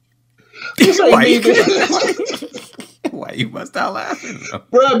 This ain't me. Why you bust out laughing?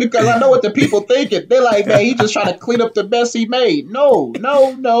 Bro, because I know what the people thinking. They're like, man, he just trying to clean up the mess he made. No.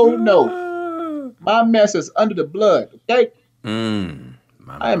 My mess is under the blood, okay?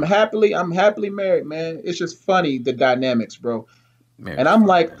 I'm happily married, man. It's just funny, the dynamics, bro. And I'm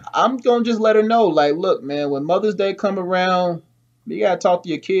like, I'm going to just let her know, like, look, man, when Mother's Day come around, you got to talk to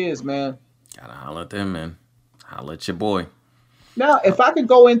your kids, man. Got to holler at them, man. Holler at your boy. Now, if I can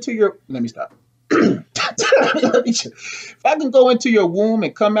go into your... Let me stop. If I can go into your womb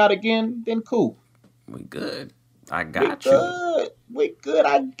and come out again, then cool. We good. I got you. We good.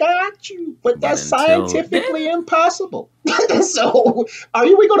 I got you. But that's scientifically impossible. So,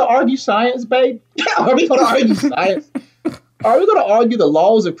 we going to argue science, babe? Are we going to argue science? Are we going to argue the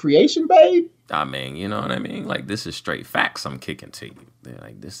laws of creation, babe? I mean, you know what I mean? Like, this is straight facts I'm kicking to you.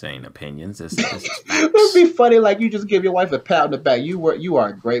 Like, this ain't opinions. This is facts. It would be funny, like, you just give your wife a pat on the back. You are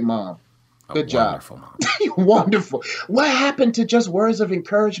a great mom. Good job. Wonderful mom. Wonderful. What happened to just words of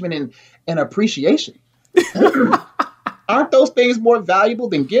encouragement and appreciation? Aren't those things more valuable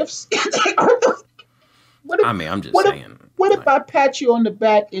than gifts? I'm just saying. What if I pat you on the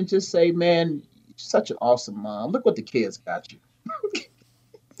back and just say, man, such an awesome mom. Look what the kids got you.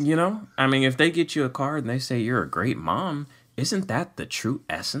 You know, I mean, if they get you a card and they say you're a great mom, isn't that the true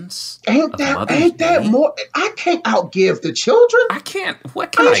essence? Ain't that more? I can't outgive the children. I can't.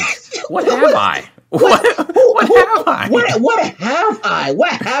 What can I? What have I? What have I? What have I?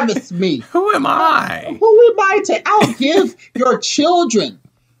 What haveth me? Who am I? Who am I to outgive your children?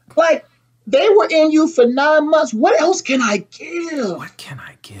 Like, they were in you for 9 months. What else can I give? What can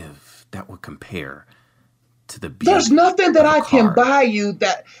I give that would compare to the beauty? There's nothing that I can buy you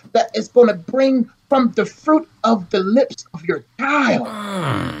that is going to bring from the fruit of the lips of your child.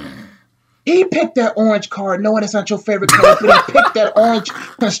 He picked that orange card knowing it's not your favorite color, but he picked that orange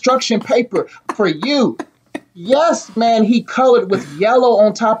construction paper for you. Yes, man, he colored with yellow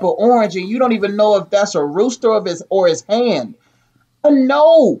on top of orange, and you don't even know if that's a rooster or his hand. I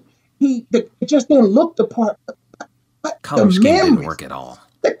know. It just didn't look the part. But color scheme didn't work at all.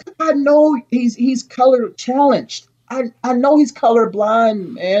 I know he's color challenged. I know he's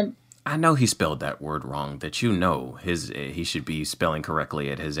colorblind, man. I know he spelled that word wrong. That you know he should be spelling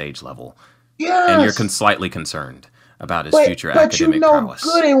correctly at his age level. Yes. And you're slightly concerned about his future academic prowess.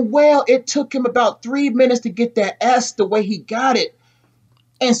 Good and well, it took him about 3 minutes to get that S the way he got it.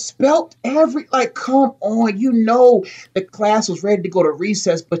 And spelt come on, you know the class was ready to go to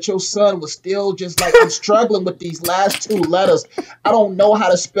recess, but your son was still just like, I'm struggling with these last 2 letters. I don't know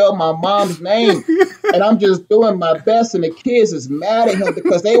how to spell my mom's name. And I'm just doing my best, and the kids is mad at him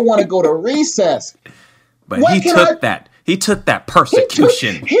because they want to go to recess. But he took that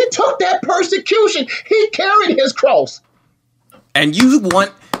persecution. He took that persecution. He carried his cross. And you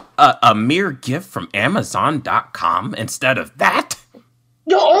want a mere gift from Amazon.com instead of that?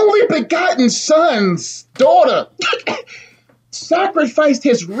 Your only begotten son's daughter sacrificed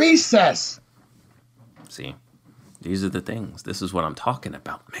his recess. See, these are the things. This is what I'm talking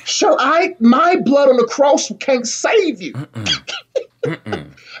about, man. Sure, my blood on the cross can't save you.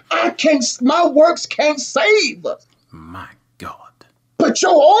 My works can't save us. My God. But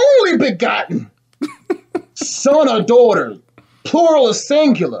your only begotten son or daughter, plural or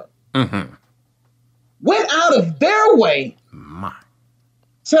singular, went out of their way.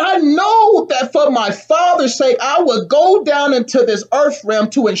 So I know that for my Father's sake, I will go down into this earth realm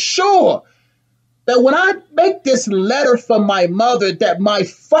to ensure that when I make this letter for my mother, that my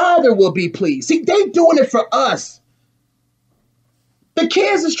Father will be pleased. See, they doing it for us. The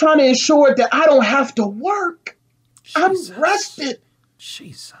kids is trying to ensure that I don't have to work. Jesus. I'm rested.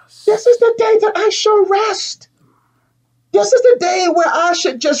 Jesus. This is the day that I shall rest. This is the day where I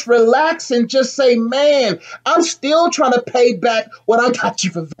should just relax and just say, man, I'm still trying to pay back what I got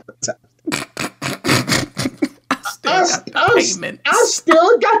you for Valentine's. Still got the payments. I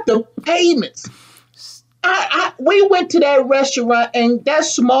still got the payments. We went to that restaurant and that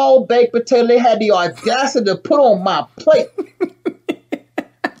small baked potato they had the audacity to put on my plate.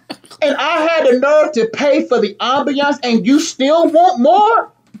 And I had the nerve to pay for the ambiance and you still want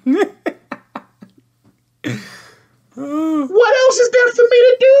more? What else is there for me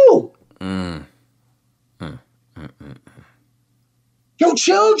to do? Your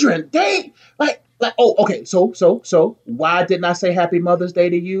children, they like oh, okay, so why didn't I say Happy Mother's Day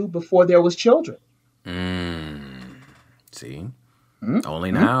to you before there was children? See?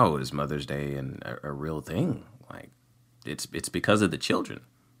 Only now is Mother's Day and a real thing. Like it's because of the children.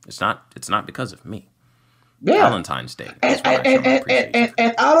 It's not because of me. Yeah. Valentine's Day. And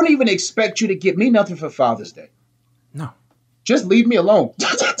I don't even expect you to get me nothing for Father's Day. No. Just leave me alone.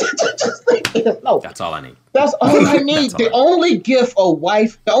 Just leave me alone. That's all I need. That's all I need. The only gift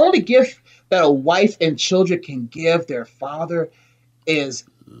that a wife and children can give their father is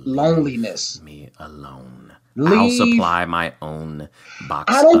loneliness. Me alone. Leave. I'll supply my own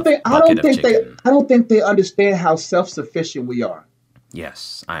box. I don't think they understand how self-sufficient we are.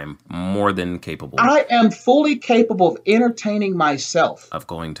 Yes, I'm more than capable. I am fully capable of entertaining myself. Of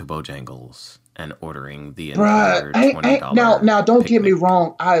going to Bojangles and ordering the entire $20 now don't get me picnic.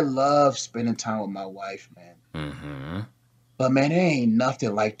 wrong. I love spending time with my wife, man. Mm-hmm. But man, there ain't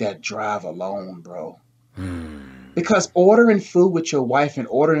nothing like that drive alone, bro. Because ordering food with your wife and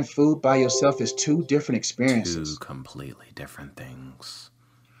ordering food by yourself is two different experiences. Two completely different things.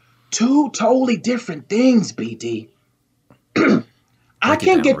 Two totally different things, BD. I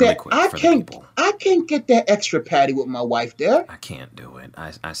can't get that. I can't get that extra patty with my wife there. I can't do it.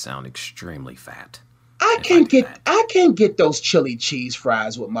 I sound extremely fat. I can't get those chili cheese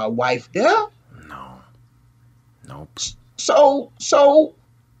fries with my wife there. No. Nope. So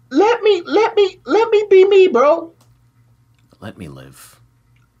let me be me, bro. Let me live.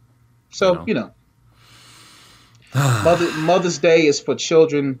 So, Mother's Day is for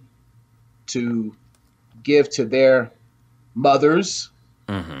children to give to their mothers.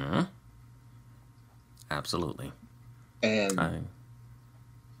 Mm-hmm. Absolutely. And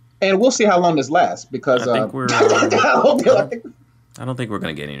we'll see how long this lasts because I think I don't think we're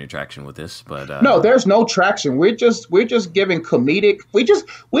going to get any traction with this, but no, there's no traction. We're just giving comedic. We just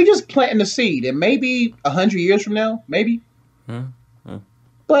planting the seed, and maybe 100 years from now, maybe.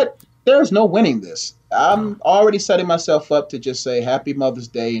 But there's no winning this. I'm already setting myself up to just say Happy Mother's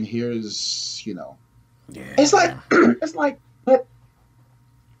Day, and here's Yeah. It's like, but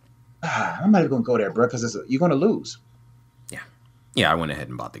I'm not even gonna go there, bro, because you're gonna lose. Yeah. I went ahead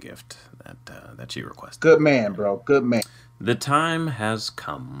and bought the gift that she requested. Good man, bro. Good man. The time has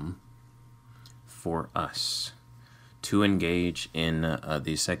come for us to engage in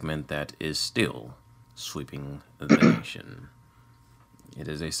the segment that is still sweeping the nation. It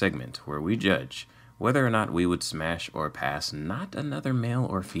is a segment where we judge whether or not we would smash or pass not another male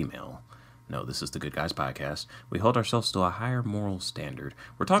or female. No, this is the Good Guys Podcast. We hold ourselves to a higher moral standard.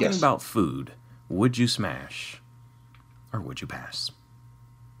 We're talking about food. Would you smash or would you pass?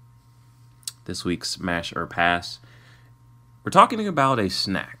 This week's smash or pass, we're talking about a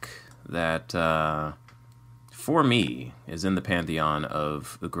snack that, for me, is in the pantheon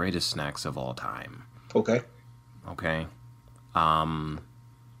of the greatest snacks of all time. Okay.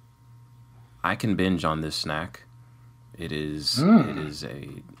 I can binge on this snack. It is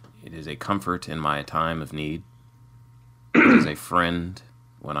a comfort in my time of need. It is a friend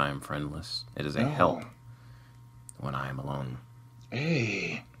when I am friendless. It is a help when I am alone.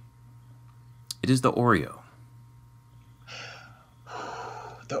 Hey. It is the Oreo.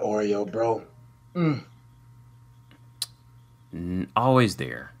 The Oreo, bro. Always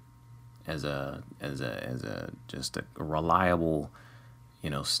there as a just a reliable,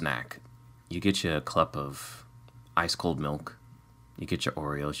 snack. You get you a cup of ice cold milk. You get your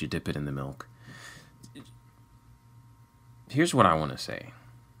Oreos, you dip it in the milk. Here's what I want to say.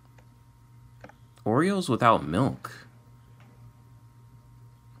 Oreos without milk,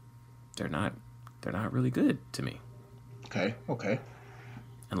 they're not really good to me. Okay.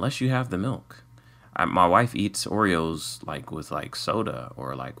 Unless you have the milk. My wife eats Oreos with soda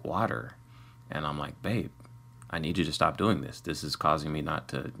or water, and I'm like, babe, I need you to stop doing this. This is causing me not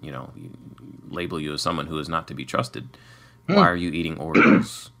to, label you as someone who is not to be trusted. Why are you eating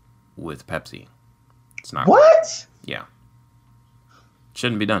Oreos with Pepsi? It's not what? Yeah.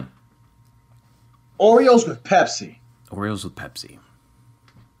 Shouldn't be done. Oreos with Pepsi. Oreos with Pepsi.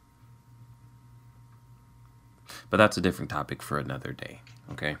 But that's a different topic for another day.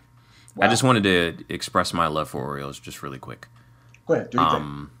 Okay. Wow. I just wanted to express my love for Oreos just really quick. Go ahead. Do your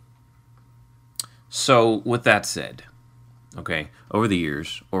thing. So with that said, okay, over the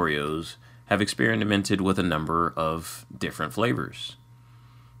years, Oreos have experimented with a number of different flavors.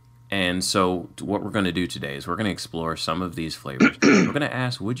 And so what we're going to do today is we're going to explore some of these flavors. We're going to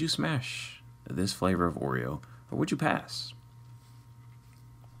ask, would you smash this flavor of Oreo or would you pass?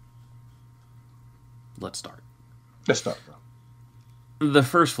 Let's start. Let's start, bro. The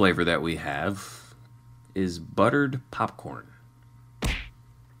first flavor that we have is buttered popcorn.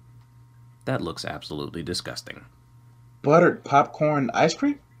 That looks absolutely disgusting. Buttered popcorn ice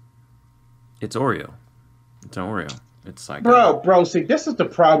cream? It's Oreo. It's an Oreo. It's like bro. See, this is the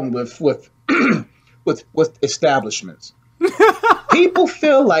problem with with establishments. People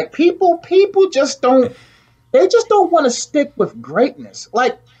feel like people just don't. They just don't want to stick with greatness.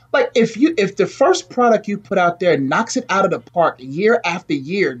 Like if the first product you put out there knocks it out of the park year after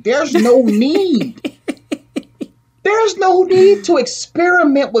year, there's no need. There's no need to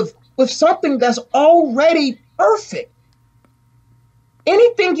experiment with something that's already perfect.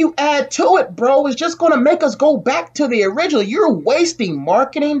 Anything you add to it, bro, is just going to make us go back to the original. You're wasting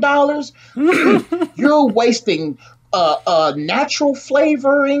marketing dollars. You're wasting natural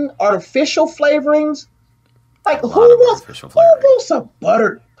flavoring, artificial flavorings. Like who wants a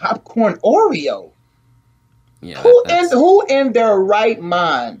buttered popcorn Oreo? Yeah. Who in their right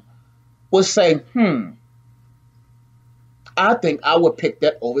mind would say, I think I would pick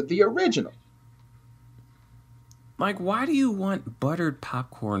that over the original. Like, why do you want buttered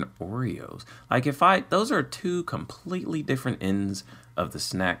popcorn Oreos? Like, those are two completely different ends of the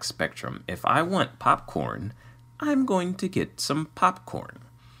snack spectrum. If I want popcorn, I'm going to get some popcorn.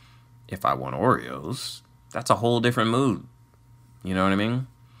 If I want Oreos, that's a whole different mood. You know what I mean?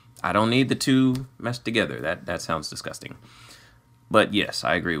 I don't need the two meshed together. That sounds disgusting. But yes,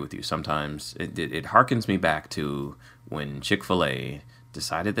 I agree with you. Sometimes it harkens me back to when Chick-fil-A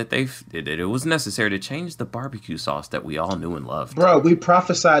decided that it was necessary to change the barbecue sauce that we all knew and loved. Bro, we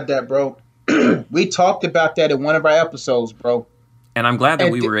prophesied that, bro. We talked about that in one of our episodes, bro. And I'm glad that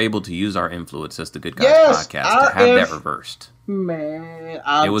we were able to use our influence as the Good Guys podcast to have that reversed. Man,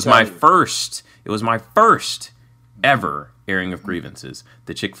 it was my first ever airing of grievances,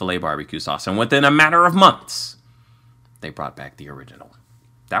 the Chick-fil-A barbecue sauce. And within a matter of months, they brought back the original.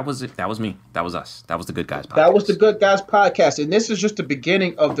 That was it. That was me. That was us. That was the Good Guys podcast. That was the Good Guys podcast. And this is just the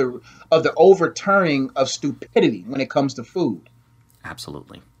beginning of the overturning of stupidity when it comes to food.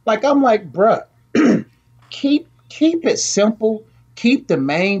 Absolutely. Like, I'm like, bruh, keep it simple. Keep the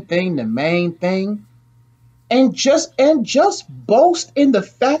main thing, and just boast in the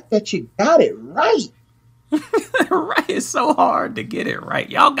fact that you got it right. Right, it's so hard to get it right.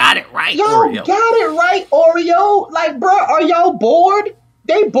 Y'all got it right, Y'all Oreo. got it right, Oreo. Like, bro, are y'all bored?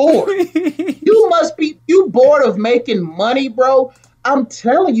 They bored. You bored of making money, bro. I'm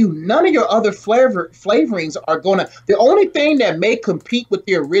telling you, none of your other flavorings are gonna. The only thing that may compete with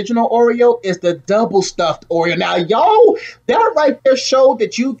the original Oreo is the double stuffed Oreo. Now, y'all, that right there showed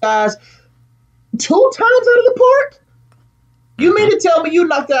that you guys 2 times out of the park. You mean to tell me you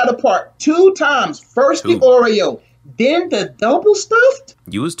knocked it out of the park 2 times? First the Oreo, then the double stuffed?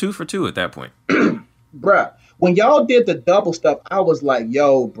 You was 2 for 2 at that point. Bruh, when y'all did the double stuff, I was like,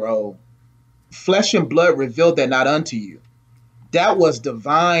 yo, bro, flesh and blood revealed that not unto you. That was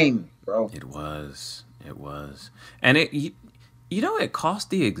divine, bro. It was. And it cost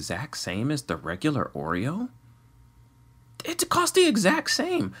the exact same as the regular Oreo. It cost the exact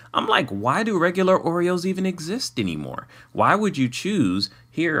same. I'm like, why do regular Oreos even exist anymore? Why would you choose,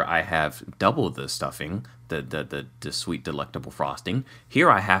 here I have double the stuffing, the sweet delectable frosting. Here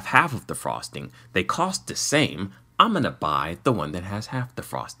I have half of the frosting. They cost the same. I'm going to buy the one that has half the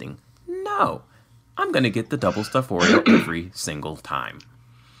frosting. No. I'm going to get the double stuffed Oreo every single time.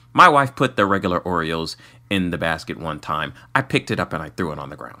 My wife put the regular Oreos in the basket one time. I picked it up and I threw it on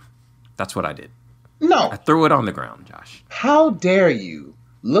the ground. That's what I did. No. I threw it on the ground, Josh. How dare you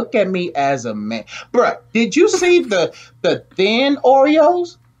look at me as a man? Bruh, did you see the thin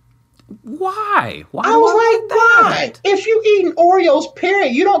Oreos? Why? Why? I was like, why? If you eating Oreos,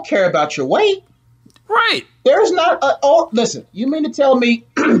 period, you don't care about your weight. Right. There's not listen, you mean to tell me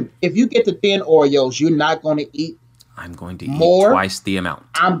if you get the thin Oreos, you're not going to eat I'm going to more? Eat twice the amount.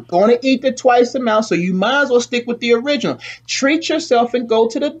 I'm going to eat the twice the amount, so you might as well stick with the original. Treat yourself and go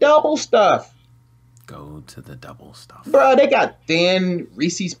to the double stuff. Go to the double stuff. Bro, they got thin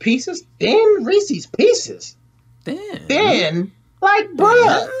Reese's Pieces. Thin Reese's Pieces. Thin? Like,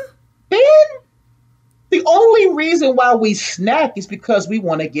 bruh. Thin? The only reason why we snack is because we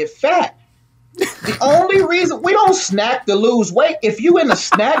want to get fat. The only reason we don't snack to lose weight, if you in the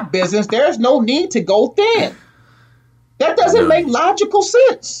snack business, there's no need to go thin. That doesn't make logical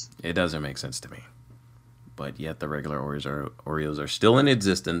sense. It doesn't make sense to me. But yet the regular Oreos are still in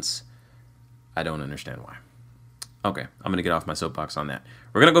existence. I don't understand why. Okay, I'm going to get off my soapbox on that.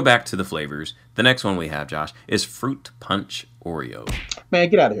 We're going to go back to the flavors. The next one we have, Josh, is Fruit Punch Oreo. Man,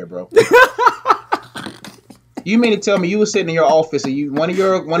 get out of here, bro. You mean to tell me you were sitting in your office and one of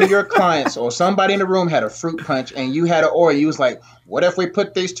your clients or somebody in the room had a fruit punch and you had an Oreo? You was like, "What if we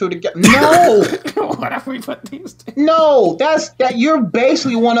put these two together?" No. What if we put these two? No, that you're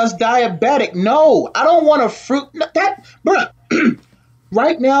basically want us diabetic. No, I don't want a fruit bruh.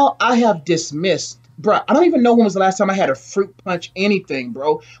 Right now, I have dismissed. Bruh, I don't even know when was the last time I had a fruit punch anything,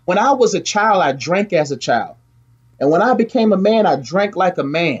 bro. When I was a child, I drank as a child. And when I became a man, I drank like a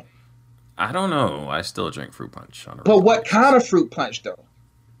man. I don't know. I still drink fruit punch. But what kind of fruit punch, though?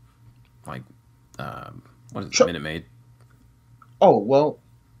 Like, what is it, Minute Maid? Oh, well,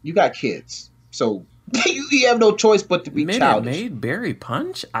 you got kids. So you have no choice but to be childish. Minute Maid berry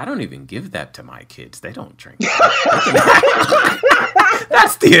punch? I don't even give that to my kids. They don't drink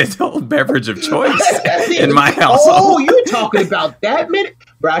That's the adult beverage of choice in my household. Oh, you talking about that Minute?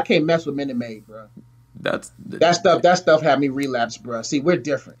 Bro, I can't mess with Minute Maid, bro. That stuff had me relapse, bro. See, we're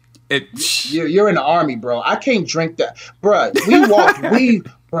different. You're in the army, bro. I can't drink that, bro. We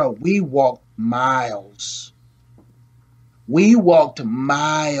walked miles. We walked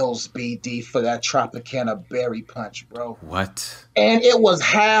miles, BD, for that Tropicana berry punch, bro. What? And it was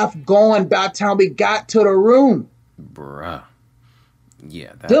half gone by the time we got to the room, bruh.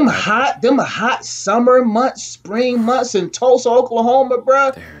 Yeah, them hot summer months, spring months in Tulsa, Oklahoma,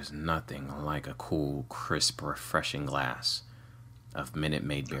 bro. There's nothing like a cool, crisp, refreshing glass of Minute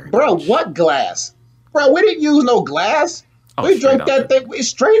Maid berry Bro, punch. what glass? Bro, we didn't use no glass. We drank that thing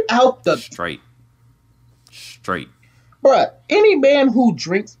straight out the... Straight. Bro, any man who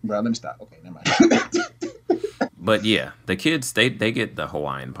drinks... Bro, let me stop. Okay, never mind. But yeah, the kids, they get the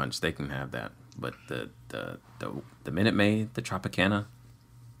Hawaiian punch. They can have that. But the Minute Maid, the Tropicana,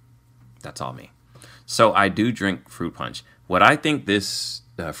 that's all me. So I do drink fruit punch. What I think this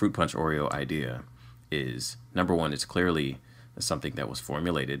fruit punch Oreo idea is, number one, it's clearly something that was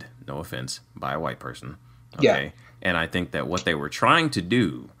formulated, no offense, by a white person. Okay. Yeah. And I think that what they were trying to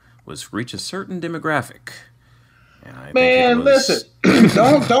do was reach a certain demographic. Man, listen,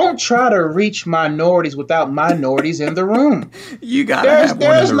 don't try to reach minorities without minorities in the room. You gotta have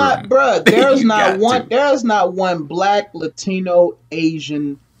one in the room. Bruh, there's not one black, Latino,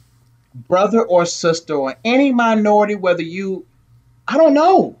 Asian brother or sister or any minority, whether you, I don't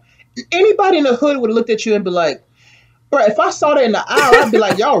know. Anybody in the hood would have looked at you and be like, bruh, if I saw that in the aisle, I'd be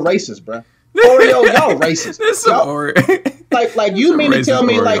like, y'all racist, bruh. Oreo, y'all racist. This some Oreo. Like you mean to tell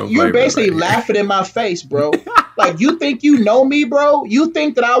me Oreo, like you're basically laughing in my face, bro. Like you think you know me, bro? You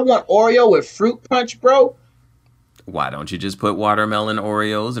think that I want Oreo with fruit punch, bro? Why don't you just put watermelon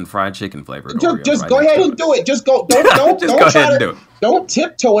Oreos and fried chicken flavored Oreos? Just go ahead and do it. Just go. Don't just go ahead and do it. Don't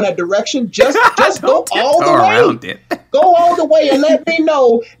tiptoe in that direction. Just go all the way. Go all the way and let me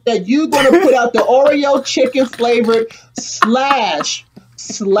know that you're gonna put out the Oreo chicken flavored slash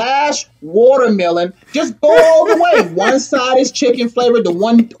watermelon. Just go all the way. One side is chicken flavored. The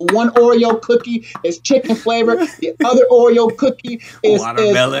one Oreo cookie is chicken flavored. The other Oreo cookie is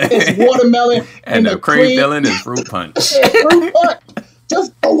watermelon. And the cream filling is fruit punch. Fruit punch.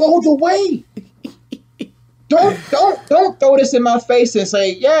 Just go all the way. Don't throw this in my face and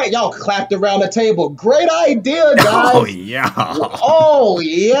say, yeah, y'all clapped around the table. Great idea, guys. Oh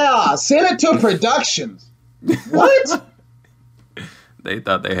yeah. Send it to productions. What? They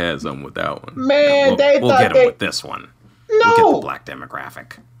thought they had something with that one. Man, we'll get them with this one. No. We'll get the black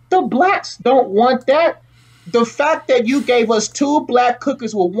demographic. The blacks don't want that. The fact that you gave us 2 black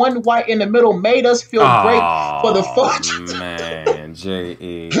cookies with 1 white in the middle made us feel great for the folks. Man,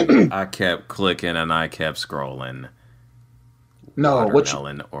 J.E. I kept clicking and I kept scrolling. No,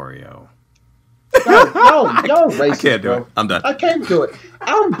 watermelon Oreo. Y'all racist, I can't do it. I'm done. I can't do it.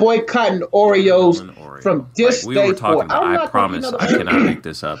 I'm boycotting Oreos from this we day were talking forward. about, I promise I cannot make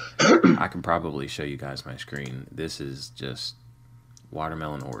this up. I can probably show you guys my screen. This is just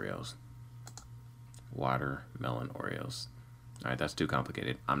watermelon Oreos. Watermelon Oreos. All right, that's too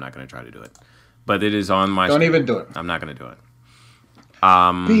complicated. I'm not going to try to do it. But it is on my Don't screen. even do it. I'm not going to do it.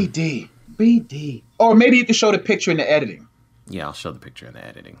 BD. Or maybe you can show the picture in the editing. Yeah, I'll show the picture in the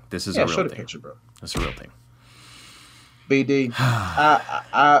editing. This is a real thing. Show the picture, bro. That's a real thing. BD.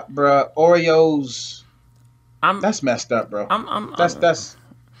 Bro, Oreos. That's messed up, bro. That's.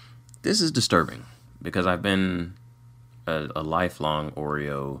 This is disturbing because I've been a lifelong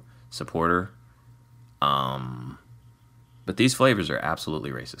Oreo supporter, But these flavors are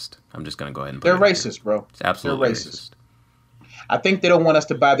absolutely racist. I'm just gonna go ahead and put They're it out there. racist, bro. It's absolutely They're racist. racist. I think they don't want us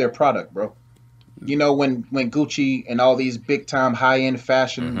to buy their product, bro. You know, when Gucci and all these big time high end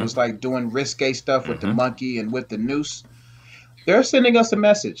fashion was like doing risque stuff with the monkey and with the noose, they're sending us a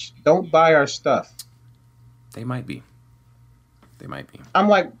message: don't buy our stuff. They might be. They might be. I'm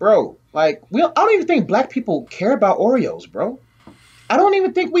like, bro, like I don't even think black people care about Oreos, bro. I don't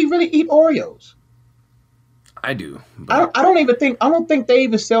even think we really eat Oreos. I do. But I don't think they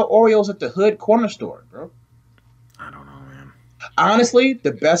even sell Oreos at the hood corner store, bro. I don't know, man. Honestly,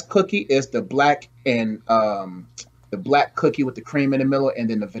 the best cookie is the black and the black cookie with the cream in the middle,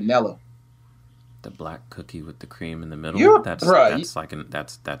 and then the vanilla. The black cookie with the cream in the middle. You're that's right. that's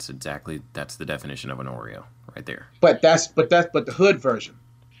exactly the definition of an Oreo right there. But the hood version.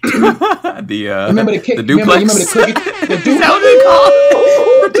 the Remember the duplex. Remember the cookie? The Is that what they call it?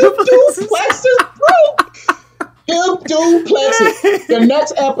 The duplexes. The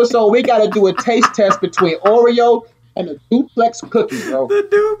next episode, we got to do a taste test between Oreo and the duplex cookie, bro. The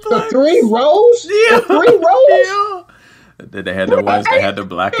duplex. The 3 rows? Yeah. The 3 rows? Yeah. They had the ones that had the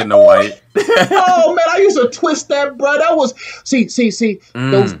black and the white. Oh, man, I used to twist that, bro. That was... See.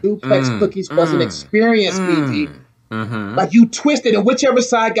 Those duplex cookies was an experience, BD. Mm-hmm. Like, you twisted, and whichever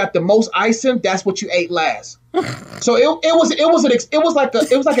side got the most icing, that's what you ate last. So it was like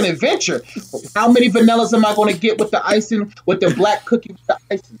an adventure. How many vanillas am I going to get with the icing, with the black cookie with the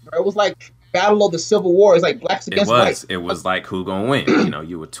icing? Bro? It was like Battle of the Civil War. It's like blacks against whites. It was like who gonna win? You know,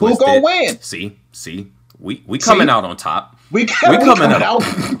 you would twist Who gonna it. win? See, we coming out on top. We coming out.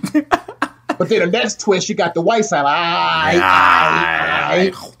 But then the next twist, you got the white side. I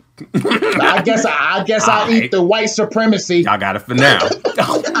guess I eat the white supremacy. Y'all got it for now.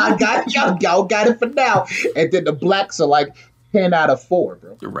 Y'all got it for now. And then the blacks are like 10 out of 4,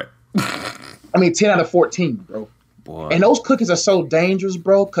 bro. You're right. I mean 10 out of 14, bro. Boy. And those cookies are so dangerous,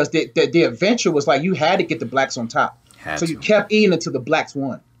 bro, because the adventure was like you had to get the blacks on top. You kept eating until the blacks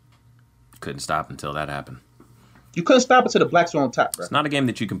won. Couldn't stop until that happened. You couldn't stop until the blacks were on top, bro. It's not a game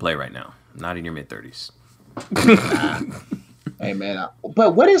that you can play right now. Not in your mid-30s. Hey, man.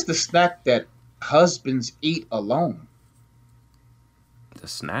 But what is the snack that husbands eat alone? The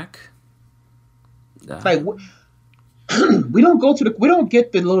snack? Like, we don't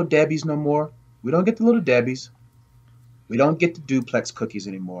get the Little Debbies no more. We don't get the Little Debbies. We don't get the duplex cookies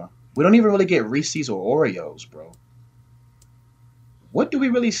anymore. We don't even really get Reese's or Oreos, bro. What do we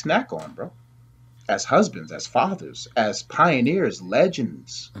really snack on, bro? As husbands, as fathers, as pioneers,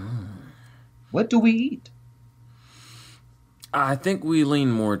 legends. What do we eat? I think we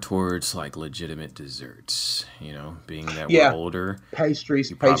lean more towards like legitimate desserts, you know, being that we're older. Pastries,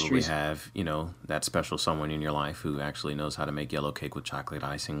 you probably have, you know, that special someone in your life who actually knows how to make yellow cake with chocolate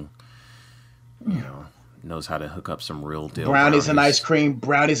icing, you know, knows how to hook up some real deal brownies and ice cream.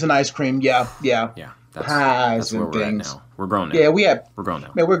 Yeah. That's where we're at now. We're grown now. Yeah, we're grown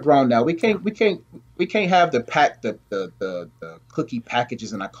now. Man, we're grown now. We can't have the cookie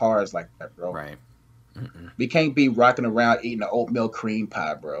packages in our cars like that, bro. Right. We can't be rocking around eating an oatmeal cream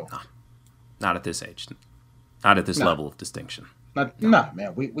pie, bro. Not at this age. Not at this level of distinction. Nah,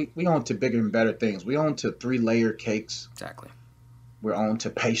 man. We on to bigger and better things. We on to 3-layer cakes. Exactly. We're on to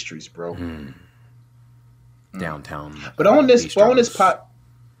pastries, bro. Downtown. But on this pot.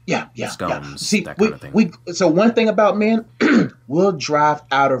 Yeah. Scones, See, that kind of thing. So one thing about men, we'll drive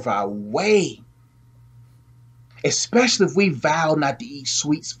out of our way, especially if we vow not to eat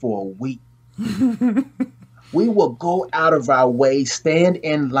sweets for a week. We will go out of our way, stand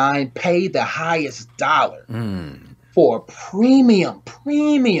in line, pay the highest dollar for a premium.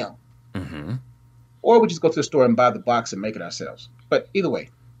 Or we just go to the store and buy the box and make it ourselves. But either way.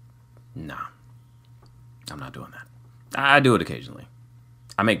 Nah. I'm not doing that. I do it occasionally.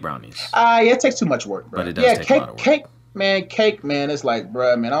 I make brownies. It takes too much work, bro. But it does take a lot of work. Cake, man, it's like,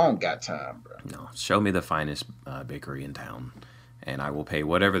 bro, man, I don't got time, bro. No, show me the finest bakery in town, and I will pay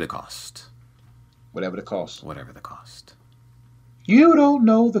whatever the cost. Whatever the cost. You don't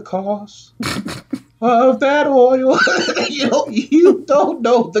know the cost of that oil. You don't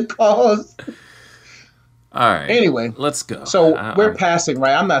know the cost. All right. Anyway. Let's go. So we're passing,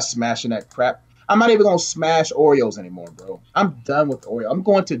 right? I'm not smashing that crap. I'm not even going to smash Oreos anymore, bro. I'm done with Oreo. I'm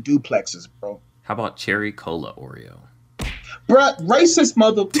going to duplexes, bro. How about cherry cola Oreo? Bruh, racist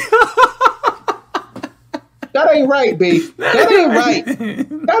mother... That ain't right, B.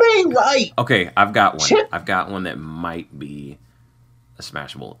 That ain't right. Okay, I've got one. I've got one that might be a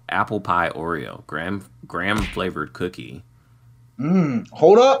smashable. Apple pie Oreo. Graham flavored cookie.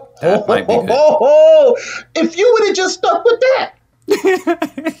 Hold up. That might be good. If you would have just stuck with that.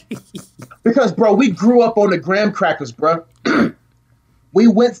 Because, bro, we grew up on the graham crackers, bro. We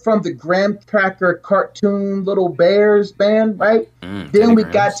went from the graham cracker cartoon little bears band, right? Then we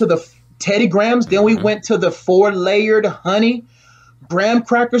got to the Teddy Grahams. Then we went to the 4-layered honey graham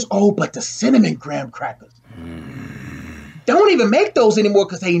crackers. Oh, but the cinnamon graham crackers. They don't even make those anymore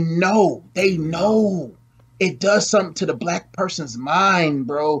because they know it does something to the black person's mind,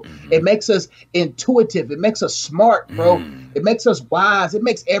 bro. It makes us intuitive. It makes us smart, bro. It makes us wise. It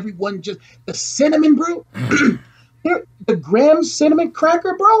makes everyone just the cinnamon, bro. The graham cinnamon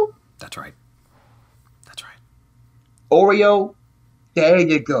cracker, bro. That's right. That's right. Oreo, there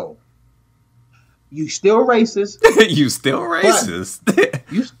you go. You still racist. You still racist.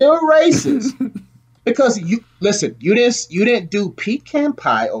 You still racist. Because you didn't do pecan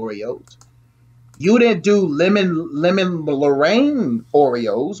pie Oreos. You didn't do lemon Lorraine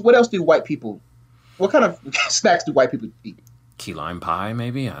Oreos. What else do white people? What kind of snacks do white people eat? Key lime pie,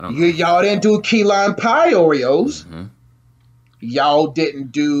 maybe? I don't know. Y'all didn't do key lime pie Oreos. Y'all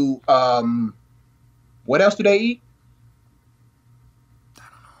didn't do what else do they eat? I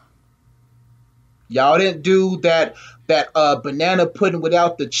don't know. Y'all didn't do that banana pudding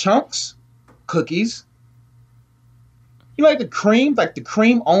without the chunks cookies. You like the cream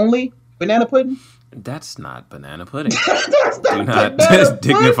only banana pudding? That's not banana pudding. Do not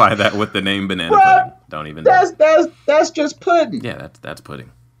dignify that with the name banana pudding. Don't even. That's just pudding. Yeah, that's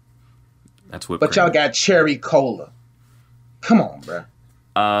pudding. That's whipped But cream. y'all got cherry cola. Come on, bro.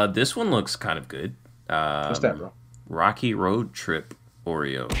 This one looks kind of good. What's that, bro? Rocky Road Trip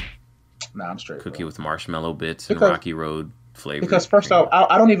Oreo Nah, I'm straight. cookie Bro. with marshmallow bits and Rocky Road flavor. Because first off,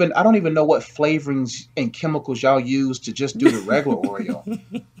 I don't even know what flavorings and chemicals y'all use to just do the regular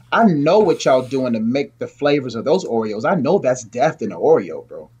Oreo. I know what y'all doing to make the flavors of those Oreos. I know that's death in the Oreo,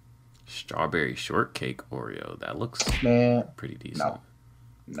 bro. Strawberry shortcake Oreo. That looks pretty decent.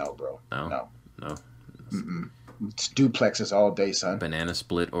 No, bro. No. It's duplexes all day, son. Banana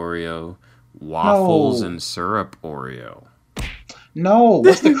split Oreo. Waffles and syrup Oreo. No,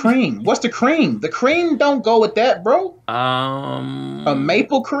 what's the cream? What's the cream? The cream don't go with that, bro. A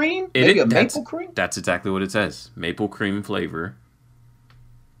maple cream? Maybe a maple cream? That's exactly what it says. Maple cream flavor.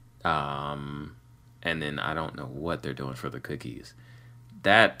 And then I don't know what they're doing for the cookies.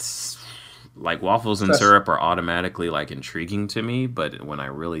 That's like waffles and syrup are automatically like intriguing to me, but when I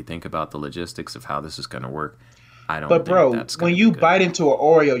really think about the logistics of how this is going to work, I don't. But bro, that's when you bite into an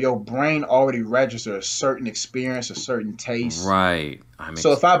Oreo, your brain already registers a certain experience, a certain taste. Right.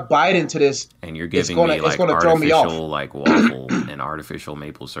 So if I bite into this, and you're giving me like artificial like waffle and artificial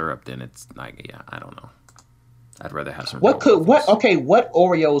maple syrup, then it's like, yeah, I don't know. I'd rather have some. What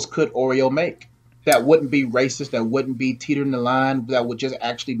Oreos could Oreo make that wouldn't be racist, that wouldn't be teetering the line, that would just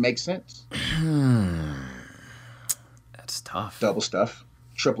actually make sense? That's tough. Double stuff,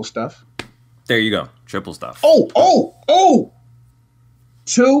 triple stuff. There you go. Triple stuff. Oh!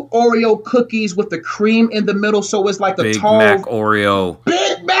 2 Oreo cookies with the cream in the middle, so it's like a Big tall Mac Oreo.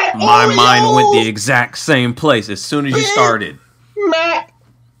 Big Mac Oreo. My mind went the exact same place as soon as you started. Mac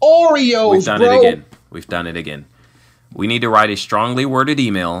Oreos. We've done it again. We need to write a strongly worded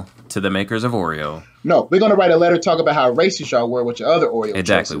email to the makers of Oreo. No, we're gonna write a letter talk about how racist y'all were with your other Oreo.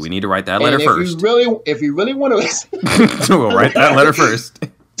 Exactly. choices. We need to write that letter first. If you really want to, we'll write that letter first.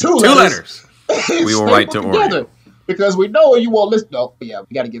 Two letters. We will write to Oreo. Because we know you won't listen. Oh, yeah,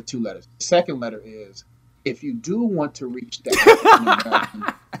 we got to give 2 letters. The second letter is, if you do want to reach the African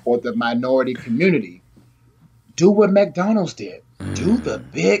American or the minority community, do what McDonald's did. Do the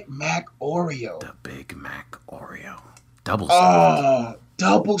Big Mac Oreo. The Big Mac Oreo. Double stuff. Oh,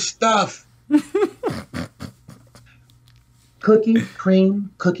 double stuff. Cookie,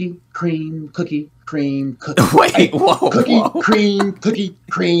 cream, cookie, cream, cookie, cream, cookie. Wait, whoa. Cookie, cream, cookie,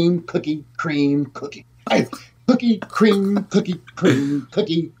 cream, cookie, cream, cookie. Hey, cookie, cream, cookie, cream,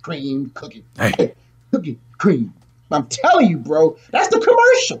 cookie, cream, cookie. Hey, cookie, cream. I'm telling you, bro, that's the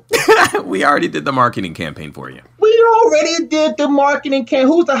commercial. We already did the marketing campaign for you. We already did the marketing campaign.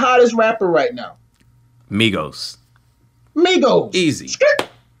 Who's the hottest rapper right now? Migos. Easy. Skirt.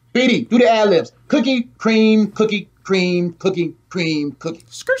 BD, do the ad-libs. Cookie, cream, cookie, cream, cookie, cream, cookie.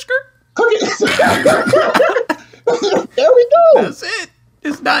 Skirt. Cookie. There we go. That's it.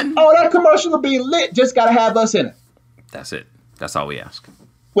 It's done. Oh, that commercial will be lit. Just got to have us in it. That's it. That's all we ask.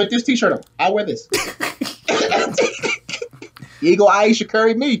 With this t-shirt on. I wear this. Here you go, Aisha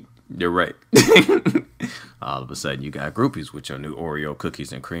Curry me. You're right. All of a sudden, you got groupies with your new Oreo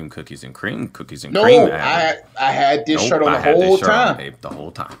cookies and cream cream. No, I had this shirt on the whole time. Babe, the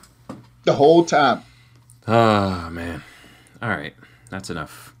whole time. The whole time. Oh, man. All right. That's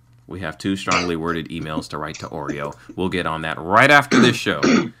enough We have 2 strongly worded emails to write to Oreo. We'll get on that right after this show.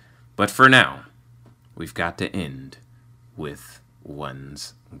 But for now, we've got to end with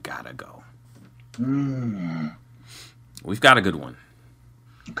One's Gotta Go. We've got a good one.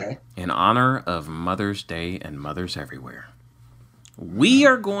 Okay. In honor of Mother's Day and mothers everywhere, we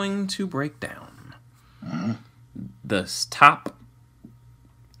are going to break down the top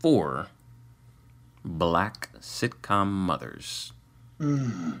 4 black sitcom mothers.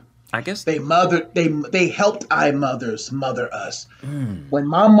 I guess they helped I mothers mother us. When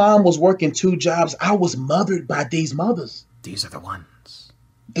my mom was working 2 jobs, I was mothered by these mothers. These are the ones.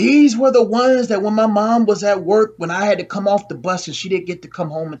 These were the ones that when my mom was at work, when I had to come off the bus and she didn't get to come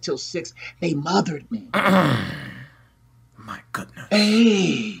home until 6, they mothered me. My goodness.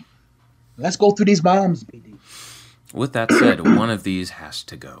 Hey, let's go through these moms, BD. With that said, one of these has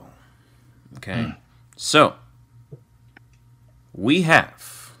to go. Okay. So, we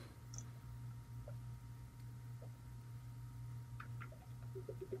have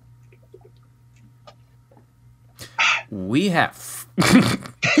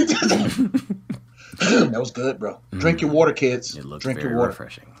That was good, bro. Drink your water, kids. It looked Drink very your water.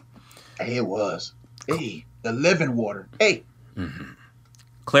 refreshing. Hey, it was. Hey, the living water. Hey.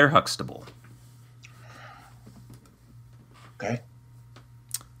 Claire Huxtable. Okay.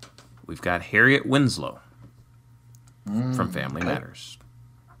 We've got Harriet Winslow from Family Matters.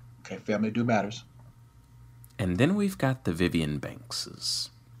 Okay, Family Do Matters. And then we've got the Vivian Bankses.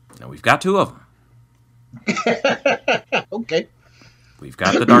 Now, we've got 2 of them. Okay. We've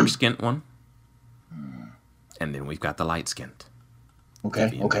got the dark-skinned one. And then we've got the light-skinned. Okay,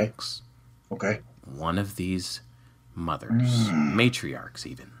 Vivian okay. Banks. Okay. One of these mothers, matriarchs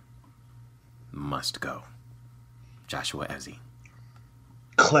even, must go. Joshua Ezzy.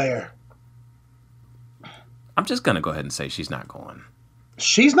 Claire. I'm just going to go ahead and say she's not going.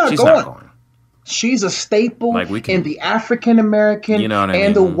 She's not She's going. not going. She's a staple Like, we can- in the African American You know what I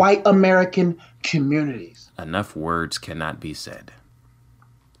and the mean? white American communities. Enough words cannot be said.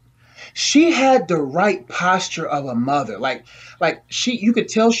 She had the right posture of a mother. Like you could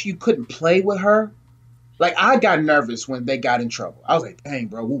tell you couldn't play with her. Like, I got nervous when they got in trouble. I was like, dang,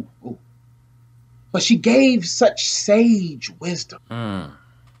 bro, ooh, ooh. But she gave such sage wisdom.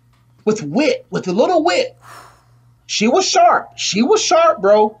 With wit, with a little wit. She was sharp. She was sharp,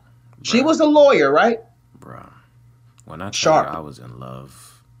 bro. She was a lawyer, right? Bro. When I tell Sharp. you I was in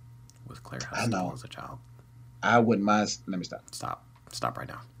love with Claire Huxtable as a child. I wouldn't mind. Let me stop. Stop right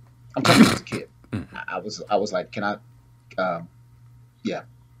now. I'm talking as a kid. I was like, can I? Yeah.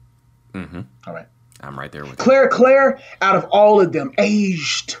 All right. I'm right there with you. Claire, out of all of them,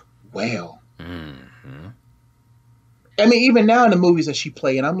 aged well. I mean, even now in the movies that she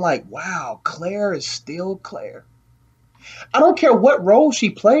played, and I'm like, wow, Claire is still Claire. I don't care what role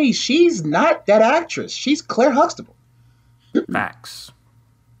she plays. She's not that actress. She's Claire Huxtable. Facts.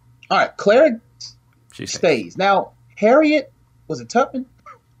 All right, Claire She stays. Now, Harriet, was it Tubman?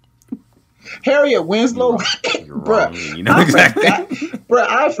 Harriet Winslow. You're wrong. You know exactly.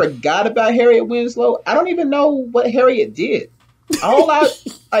 I forgot about Harriet Winslow. I don't even know what Harriet did.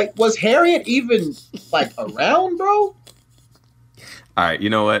 Was Harriet even around, bro? All right, you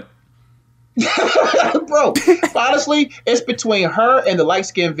know what? Bro, honestly, it's between her and the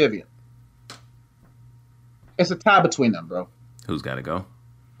light-skinned Vivian. It's a tie between them, bro. Who's got to go?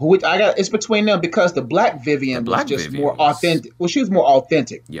 It's between them because the black Vivian was just more authentic. Well, she was more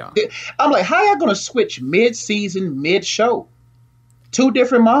authentic. Yeah. I'm like, how y'all gonna switch mid-season, mid-show? 2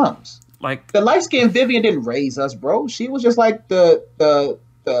 different moms. Like, the light-skinned Vivian didn't raise us, bro. She was just like the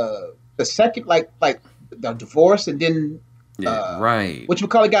second, like the divorce, and then right. What you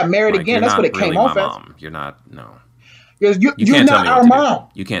call it, got married again. That's what it came off as. You're not. No. You're not our mom.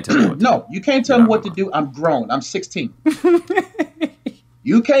 You can't tell me what to do. No, you can't tell me what to do. I'm grown. I'm 16.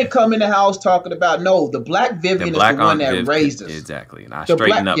 You can't come in the house talking about the black Vivian is the one that raised us. Exactly. And I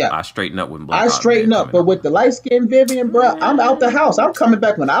straighten up. Yeah. I straighten up when black. I straighten up, but with the light skinned Vivian, bro, I'm out the house. I'm coming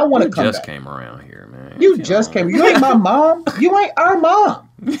back when I want to come back. You just came around here, man. You just came. You ain't my mom. You ain't our mom.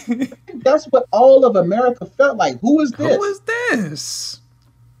 That's what all of America felt like. Who is this? Who is this?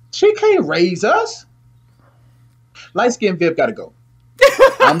 She can't raise us. Light skinned Viv got to go.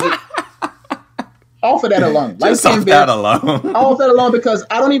 Off of that alone. Just off that alone. Off that alone because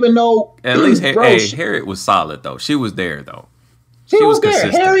I don't even know. At least Harriet was solid, though. She was there, though. She was there.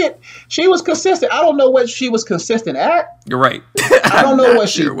 Consistent. Harriet, she was consistent. I don't know what she was consistent at. You're right. I don't know what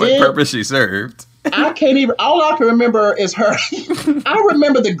she did. What purpose she served. I can't even. All I can remember is her. I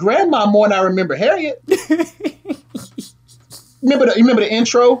remember the grandma more than I remember Harriet. You remember the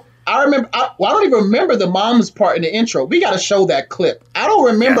intro? I remember. I don't even remember the mom's part in the intro. We got to show that clip. I don't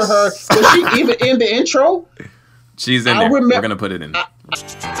remember her. Was she even in the intro? She's in there. We're gonna put it in.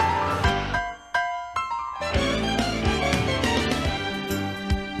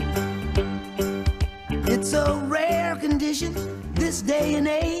 It's a rare condition this day and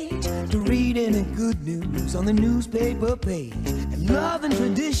age to read any good news on the newspaper page. And love and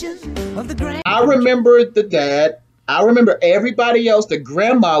tradition of the grand. I remember the dad. I remember everybody else. The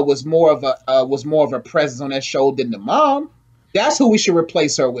grandma was more of a presence on that show than the mom. That's who we should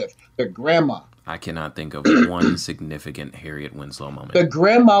replace her with. The grandma. I cannot think of one significant Harriet Winslow moment. The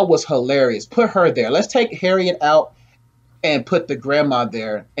grandma was hilarious. Put her there. Let's take Harriet out and put the grandma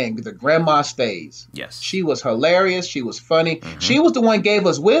there, and the grandma stays. Yes. She was hilarious. She was funny. Mm-hmm. She was the one who gave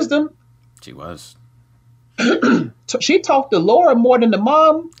us wisdom. She was. She talked to Laura more than the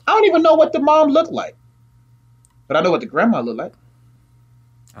mom. I don't even know what the mom looked like. But I know what the grandma looked like.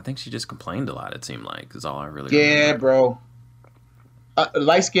 I think she just complained a lot, it seemed like, is all I really remember. Bro.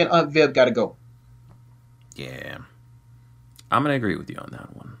 Light-skinned Aunt Viv got to go. Yeah. I'm going to agree with you on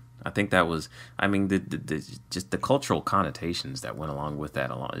that one. I think that was, I mean, just the cultural connotations that went along with that.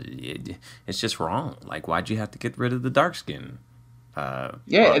 It's just wrong. Like, why'd you have to get rid of the dark skin? And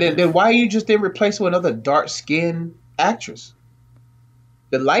then why you just didn't replace with another dark skinned actress?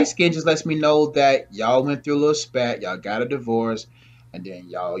 The light skin just lets me know that y'all went through a little spat, y'all got a divorce, and then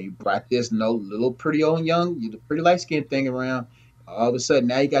you brought this little pretty light skin thing around. All of a sudden,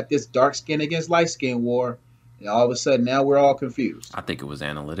 now you got this dark skin against light skin war. And all of a sudden, now we're all confused. I think it was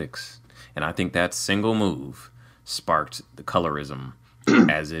analytics. And I think that single move sparked the colorism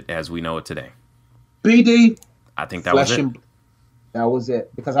as we know it today. BD. I think that was it. That was it.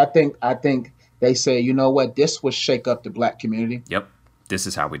 Because I think they say, you know what? This will shake up the black community. Yep. This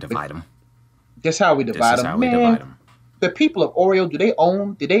is how we divide them. This is how we divide them. The people of Oreo, the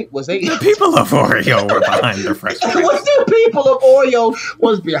people of Oreo were behind the Fresh Prince. The people of Oreo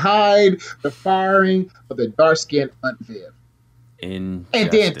was behind the firing of the dark-skinned Aunt Viv. And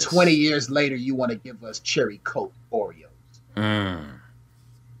then 20 years later, you want to give us cherry Coke Oreos. Yeah.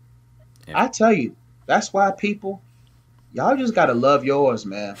 I tell you, that's why people, y'all just gotta love yours,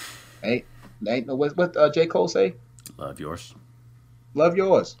 man. Ain't no what J. Cole say? Love yours. Love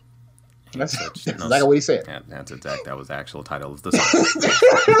yours. That's exactly what he said. That's exact. That was the actual title of the song.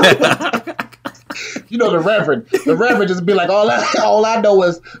 You know, the Reverend just be like, all I know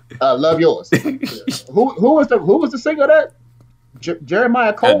is love yours. Who was the singer of that?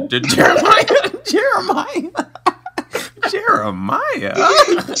 Jeremiah Cole. Jeremiah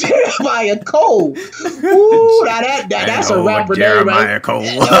Cole. Ooh, that's a rapper name, right? Jeremiah Cole.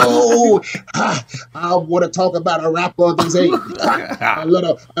 Oh, I want to talk about a rapper of this age.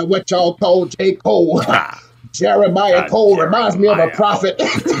 What y'all call J. Cole. Jeremiah Cole reminds me of a prophet.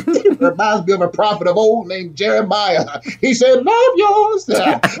 Reminds me of a prophet of old named Jeremiah. He said, "Love yours,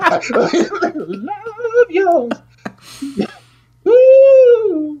 love yours."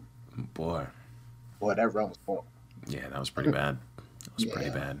 Woo. Boy, that run was horrible. Yeah, that was pretty bad.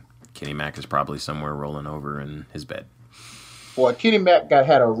 Pretty bad. Kenny Mac is probably somewhere rolling over in his bed. Boy, Kenny Mac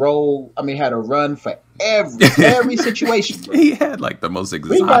had a run for every situation. Bro. He had like the most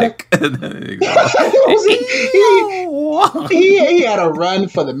exotic. He had a run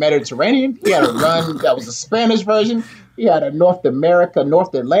for the Mediterranean. He had a run that was a Spanish version. He had a North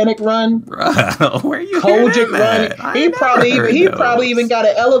Atlantic run. Where you Kojic run. He probably even got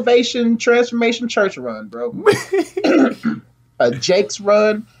an Elevation Transformation Church run, bro. A Jake's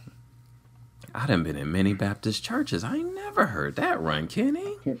run. I done been in many Baptist churches. I ain't never heard that run,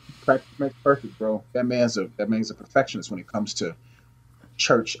 Kenny. Practice makes perfect, bro. That man's a perfectionist when it comes to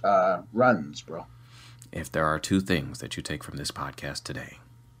church runs, bro. If there are two things that you take from this podcast today,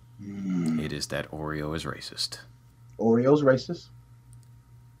 it is that Oreo is racist. Oreo's racist.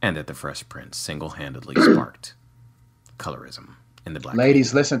 And that the Fresh Prince single-handedly sparked colorism in the black Ladies,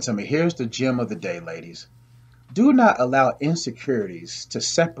 community. Listen to me. Here's the gem of the day, ladies. Do not allow insecurities to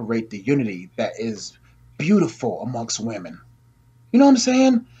separate the unity that is beautiful amongst women. You know what I'm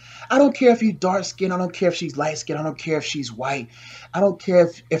saying? I don't care if you dark skinned. I don't care if she's light skinned. I don't care if she's white. I don't care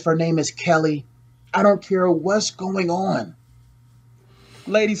if her name is Kelly. I don't care what's going on.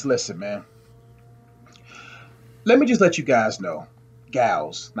 Ladies, listen, man. Let me just let you guys know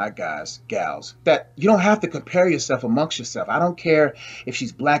gals, not guys, gals, that you don't have to compare yourself amongst yourself. I don't care if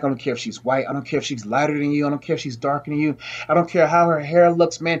she's black. I don't care if she's white. I don't care if she's lighter than you. I don't care if she's darker than you. I don't care how her hair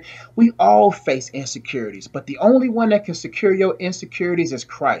looks, man. We all face insecurities, but the only one that can secure your insecurities is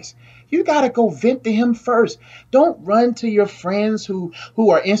Christ. You got to go vent to him first. Don't run to your friends who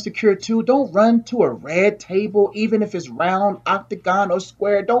are insecure too. Don't run to a red table, even if it's round, octagon, or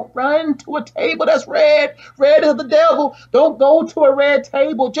square. Don't run to a table that's red. Red is the devil. Don't go to a red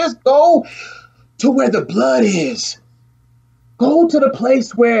table. Just go to where the blood is. Go to the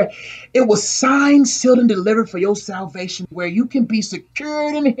place where it was signed, sealed, and delivered for your salvation, where you can be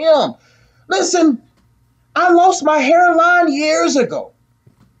secured in him. Listen, I lost my hairline years ago.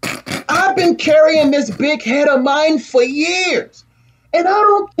 I've been carrying this big head of mine for years. And I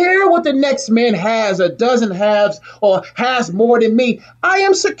don't care what the next man has or doesn't have or has more than me. I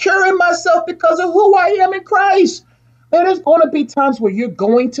am secure in myself because of who I am in Christ. And there's going to be times where you're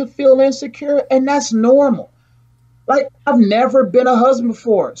going to feel insecure, and that's normal. Like, I've never been a husband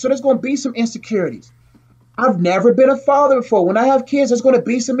before, so there's going to be some insecurities. I've never been a father before. When I have kids, there's going to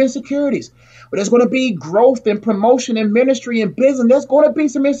be some insecurities. But there's going to be growth and promotion in ministry and business. There's going to be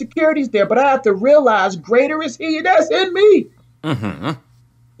some insecurities there. But I have to realize greater is he that's in me than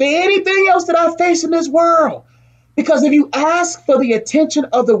anything else that I face in this world. Because if you ask for the attention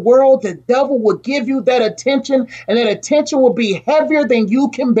of the world, the devil will give you that attention. And that attention will be heavier than you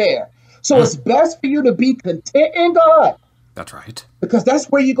can bear. So it's best for you to be content in God. That's right. Because that's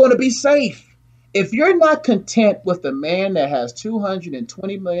where you're going to be safe. If you're not content with a man that has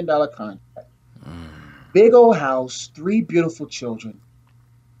 $220 million contract, big old house, 3 beautiful children,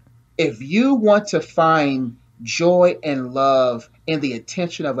 if you want to find joy and love in the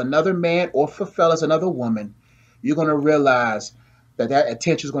attention of another man, or for fellas, another woman, you're going to realize that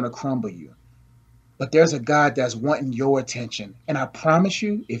attention is going to crumble you. But there's a God that's wanting your attention. And I promise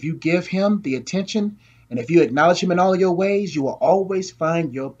you, if you give him the attention and if you acknowledge him in all of your ways, you will always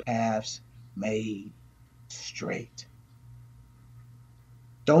find your paths made straight.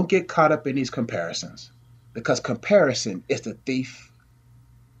 Don't get caught up in these comparisons, because comparison is the thief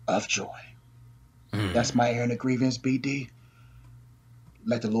of joy. That's my Aaron of Grievance, BD.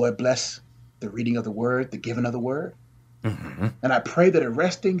 Let the Lord bless the reading of the word, the giving of the word. And I pray that it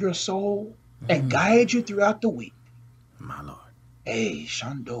rest in your soul and guide you throughout the week. My Lord. Hey,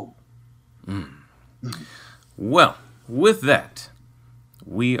 Shando. Well, with that,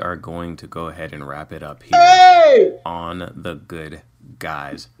 we are going to go ahead and wrap it up here on the Good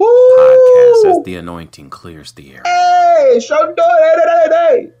Guys podcast as the anointing clears the air. Hey, Shando.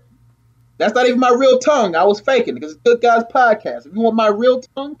 Hey. That's not even my real tongue. I was faking because it's Good Guys podcast. If you want my real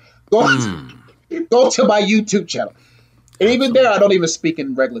tongue, go to my YouTube channel. And even there, I don't even speak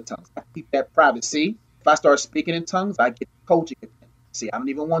in regular tongues. I keep that private. See, if I start speaking in tongues, I get coaching attention. See, I don't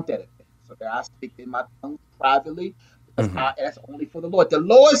even want that attention. So there, I speak in my tongue privately. That's only for the Lord. The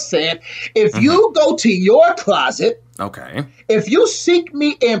Lord said, if you go to your closet, if you seek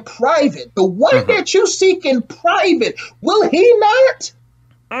me in private, the one that you seek in private, will he not?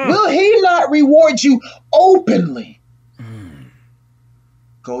 Will he not reward you openly?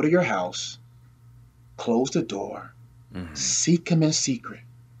 Go to your house, close the door, seek him in secret.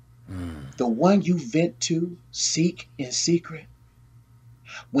 The one you vent to, seek in secret.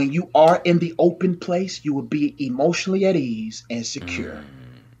 When you are in the open place, you will be emotionally at ease and secure.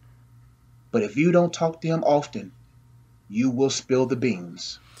 But if you don't talk to him often, you will spill the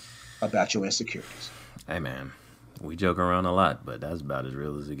beans about your insecurities. Hey, man, we joke around a lot, but that's about as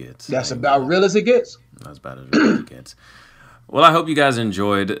real as it gets. That's about real as it gets. That's about as real as it gets. Well, I hope you guys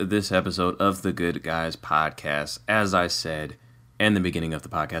enjoyed this episode of the Good Guys podcast. As I said in the beginning of the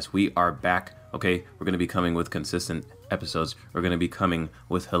podcast, we are back. Okay, we're going to be coming with consistent episodes. We're going to be coming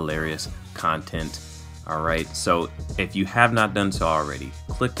with hilarious content. All right, so if you have not done so already,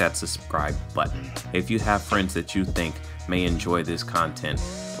 click that subscribe button. If you have friends that you think may enjoy this content,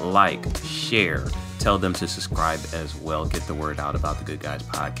 like, share, tell them to subscribe as well. Get the word out about the Good Guys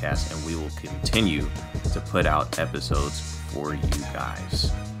podcast, and we will continue to put out episodes for you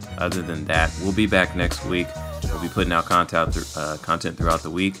guys. Other than that, we'll be back next week. We'll be putting out content throughout the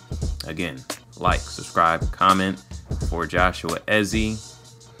week. Again, like, subscribe, comment. For Joshua Ezzy,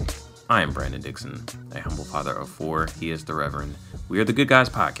 I am Brandon Dixon, a humble father of 4. He is the Reverend. We are the Good Guys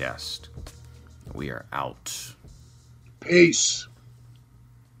podcast. We are out. Peace.